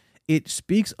 5:16. It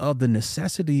speaks of the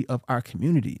necessity of our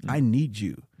community. I need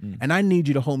you. And I need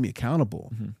you to hold me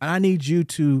accountable. And I need you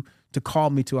to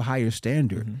call me to a higher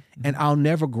standard. And I'll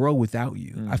never grow without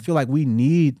you. I feel like we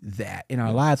need that in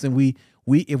our lives. And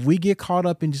if we get caught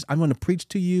up in just, I'm going to preach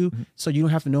to you so you don't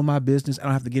have to know my business. I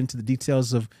don't have to get into the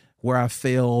details of where I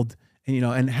failed and,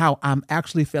 and how I'm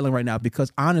actually failing right now.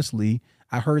 Because honestly,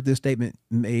 I heard this statement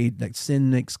made, like, sin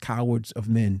makes cowards of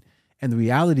men. And the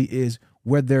reality is,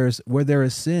 where there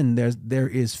is sin, there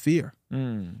is fear.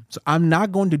 So I'm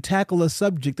not going to tackle a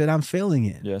subject that I'm failing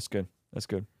in. Yeah, that's good. That's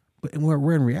good. But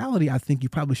where in reality, I think you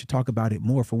probably should talk about it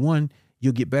more. For one,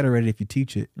 you'll get better at it if you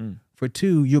teach it. For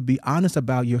two, you'll be honest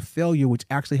about your failure, which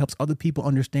actually helps other people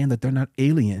understand that they're not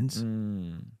aliens,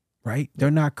 right?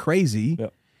 They're not crazy.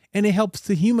 Yep. And it helps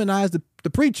to humanize the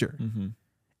preacher.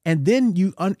 And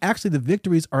then actually the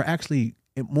victories are actually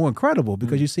more incredible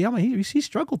because you see, he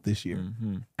struggled this year.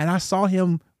 And I saw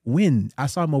him win. I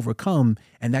saw him overcome.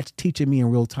 And that's teaching me in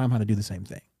real time how to do the same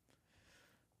thing.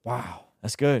 Wow.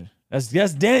 That's good. That's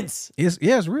dense.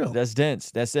 It's real. That's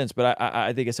dense. But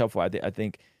I think it's helpful. I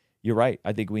think you're right.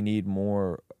 I think we need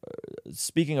more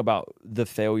speaking about the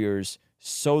failures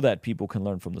so that people can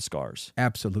learn from the scars.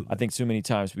 Absolutely. I think so many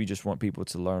times we just want people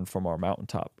to learn from our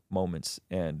mountaintop moments.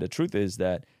 And the truth is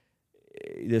that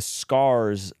the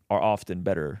scars are often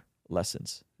better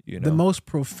lessons. The most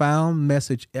profound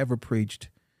message ever preached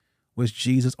was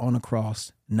Jesus on the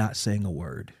cross not saying a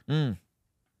word.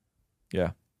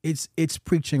 Yeah. It's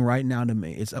preaching right now to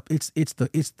me. It's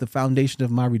the foundation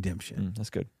of my redemption. That's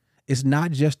good. It's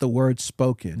not just the word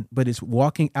spoken, but it's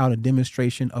walking out a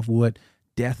demonstration of what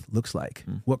death looks like,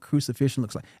 what crucifixion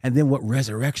looks like, and then what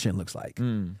resurrection looks like.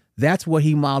 That's what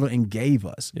he modeled and gave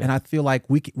us. Yeah. And I feel like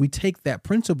we take that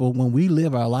principle when we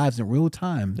live our lives in real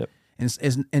time. Yep.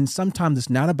 And sometimes it's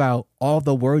not about all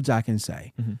the words I can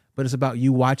say, but it's about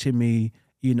you watching me,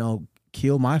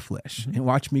 kill my flesh and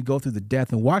watch me go through the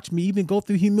death and watch me even go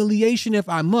through humiliation if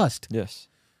I must. Yes.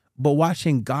 But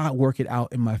watching God work it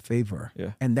out in my favor.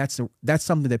 Yeah. And that's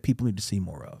something that people need to see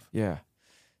more of. Yeah.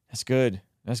 That's good.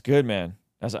 That's good, man.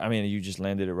 You just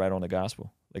landed it right on the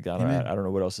gospel. Like, I don't know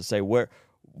what else to say. Where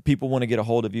people want to get a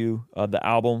hold of you, the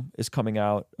album is coming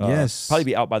out. Yes. Probably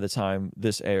be out by the time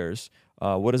this airs.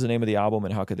 What is the name of the album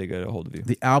and how could they get a hold of you?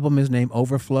 The album is named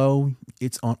Overflow.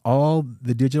 It's on all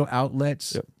the digital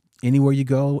outlets. Yep. Anywhere you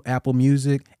go, Apple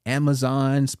Music,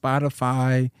 Amazon,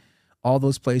 Spotify, all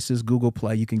those places, Google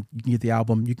Play, you can get the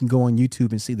album. You can go on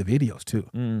YouTube and see the videos too.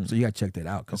 So you got to check that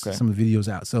out because some of the videos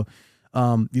out. So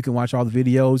you can watch all the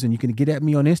videos and you can get at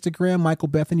me on Instagram, Michael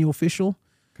Bethany Official.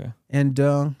 Okay. And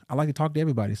I like to talk to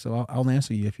everybody, so I'll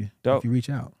answer you if you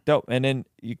reach out. Dope. And then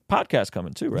you podcast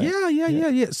coming too, right?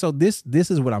 Yeah. So this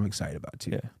is what I'm excited about too.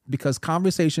 Yeah. Because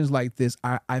conversations like this,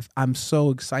 I'm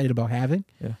so excited about having.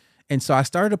 Yeah. And so I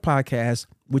started a podcast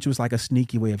which was like a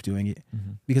sneaky way of doing it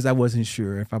because I wasn't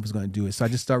sure if I was going to do it. So I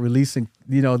just started releasing,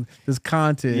 this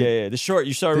content. Yeah.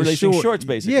 You started releasing shorts,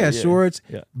 basically. Yeah, shorts.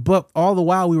 Yeah. But all the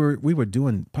while we were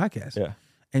doing podcasts. Yeah.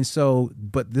 And so,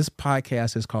 but this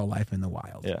podcast is called Life in the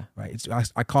Wild. Yeah. Right.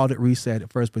 I called it Reset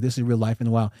at first, but this is real life in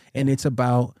the wild. And it's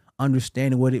about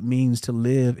understanding what it means to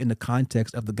live in the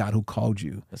context of the God who called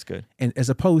you. That's good. And as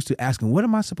opposed to asking, what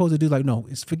am I supposed to do? Like, no,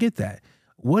 forget that.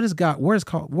 What is God? Where's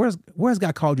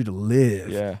God called you to live?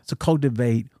 Yeah. To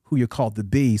cultivate who you're called to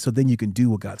be, so then you can do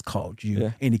what God's called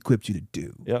you and equipped you to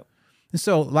do. Yep. And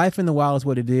so Life in the Wild is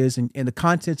what it is. And the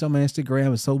content on my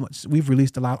Instagram is so much. We've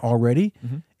released a lot already.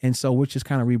 And so we're just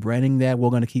kind of rebranding that. We're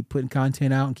going to keep putting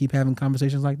content out and keep having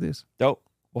conversations like this. Dope.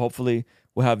 Well, hopefully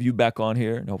we'll have you back on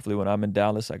here. And hopefully when I'm in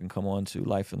Dallas, I can come on to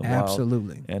Life in the Wild.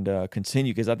 Absolutely. And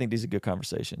continue, because I think these are good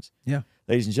conversations. Yeah.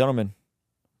 Ladies and gentlemen,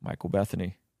 Michael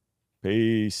Bethany.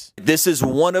 Peace. This is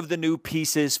one of the new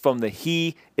pieces from the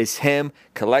He is Him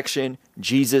collection,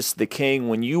 Jesus the King.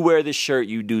 When you wear this shirt,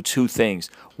 you do two things.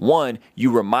 One, you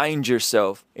remind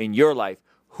yourself in your life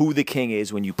who the King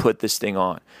is when you put this thing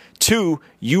on. Two,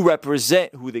 you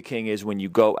represent who the King is when you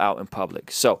go out in public.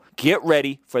 So get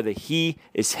ready for the He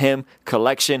is Him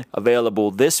collection, available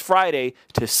this Friday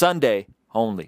to Sunday only.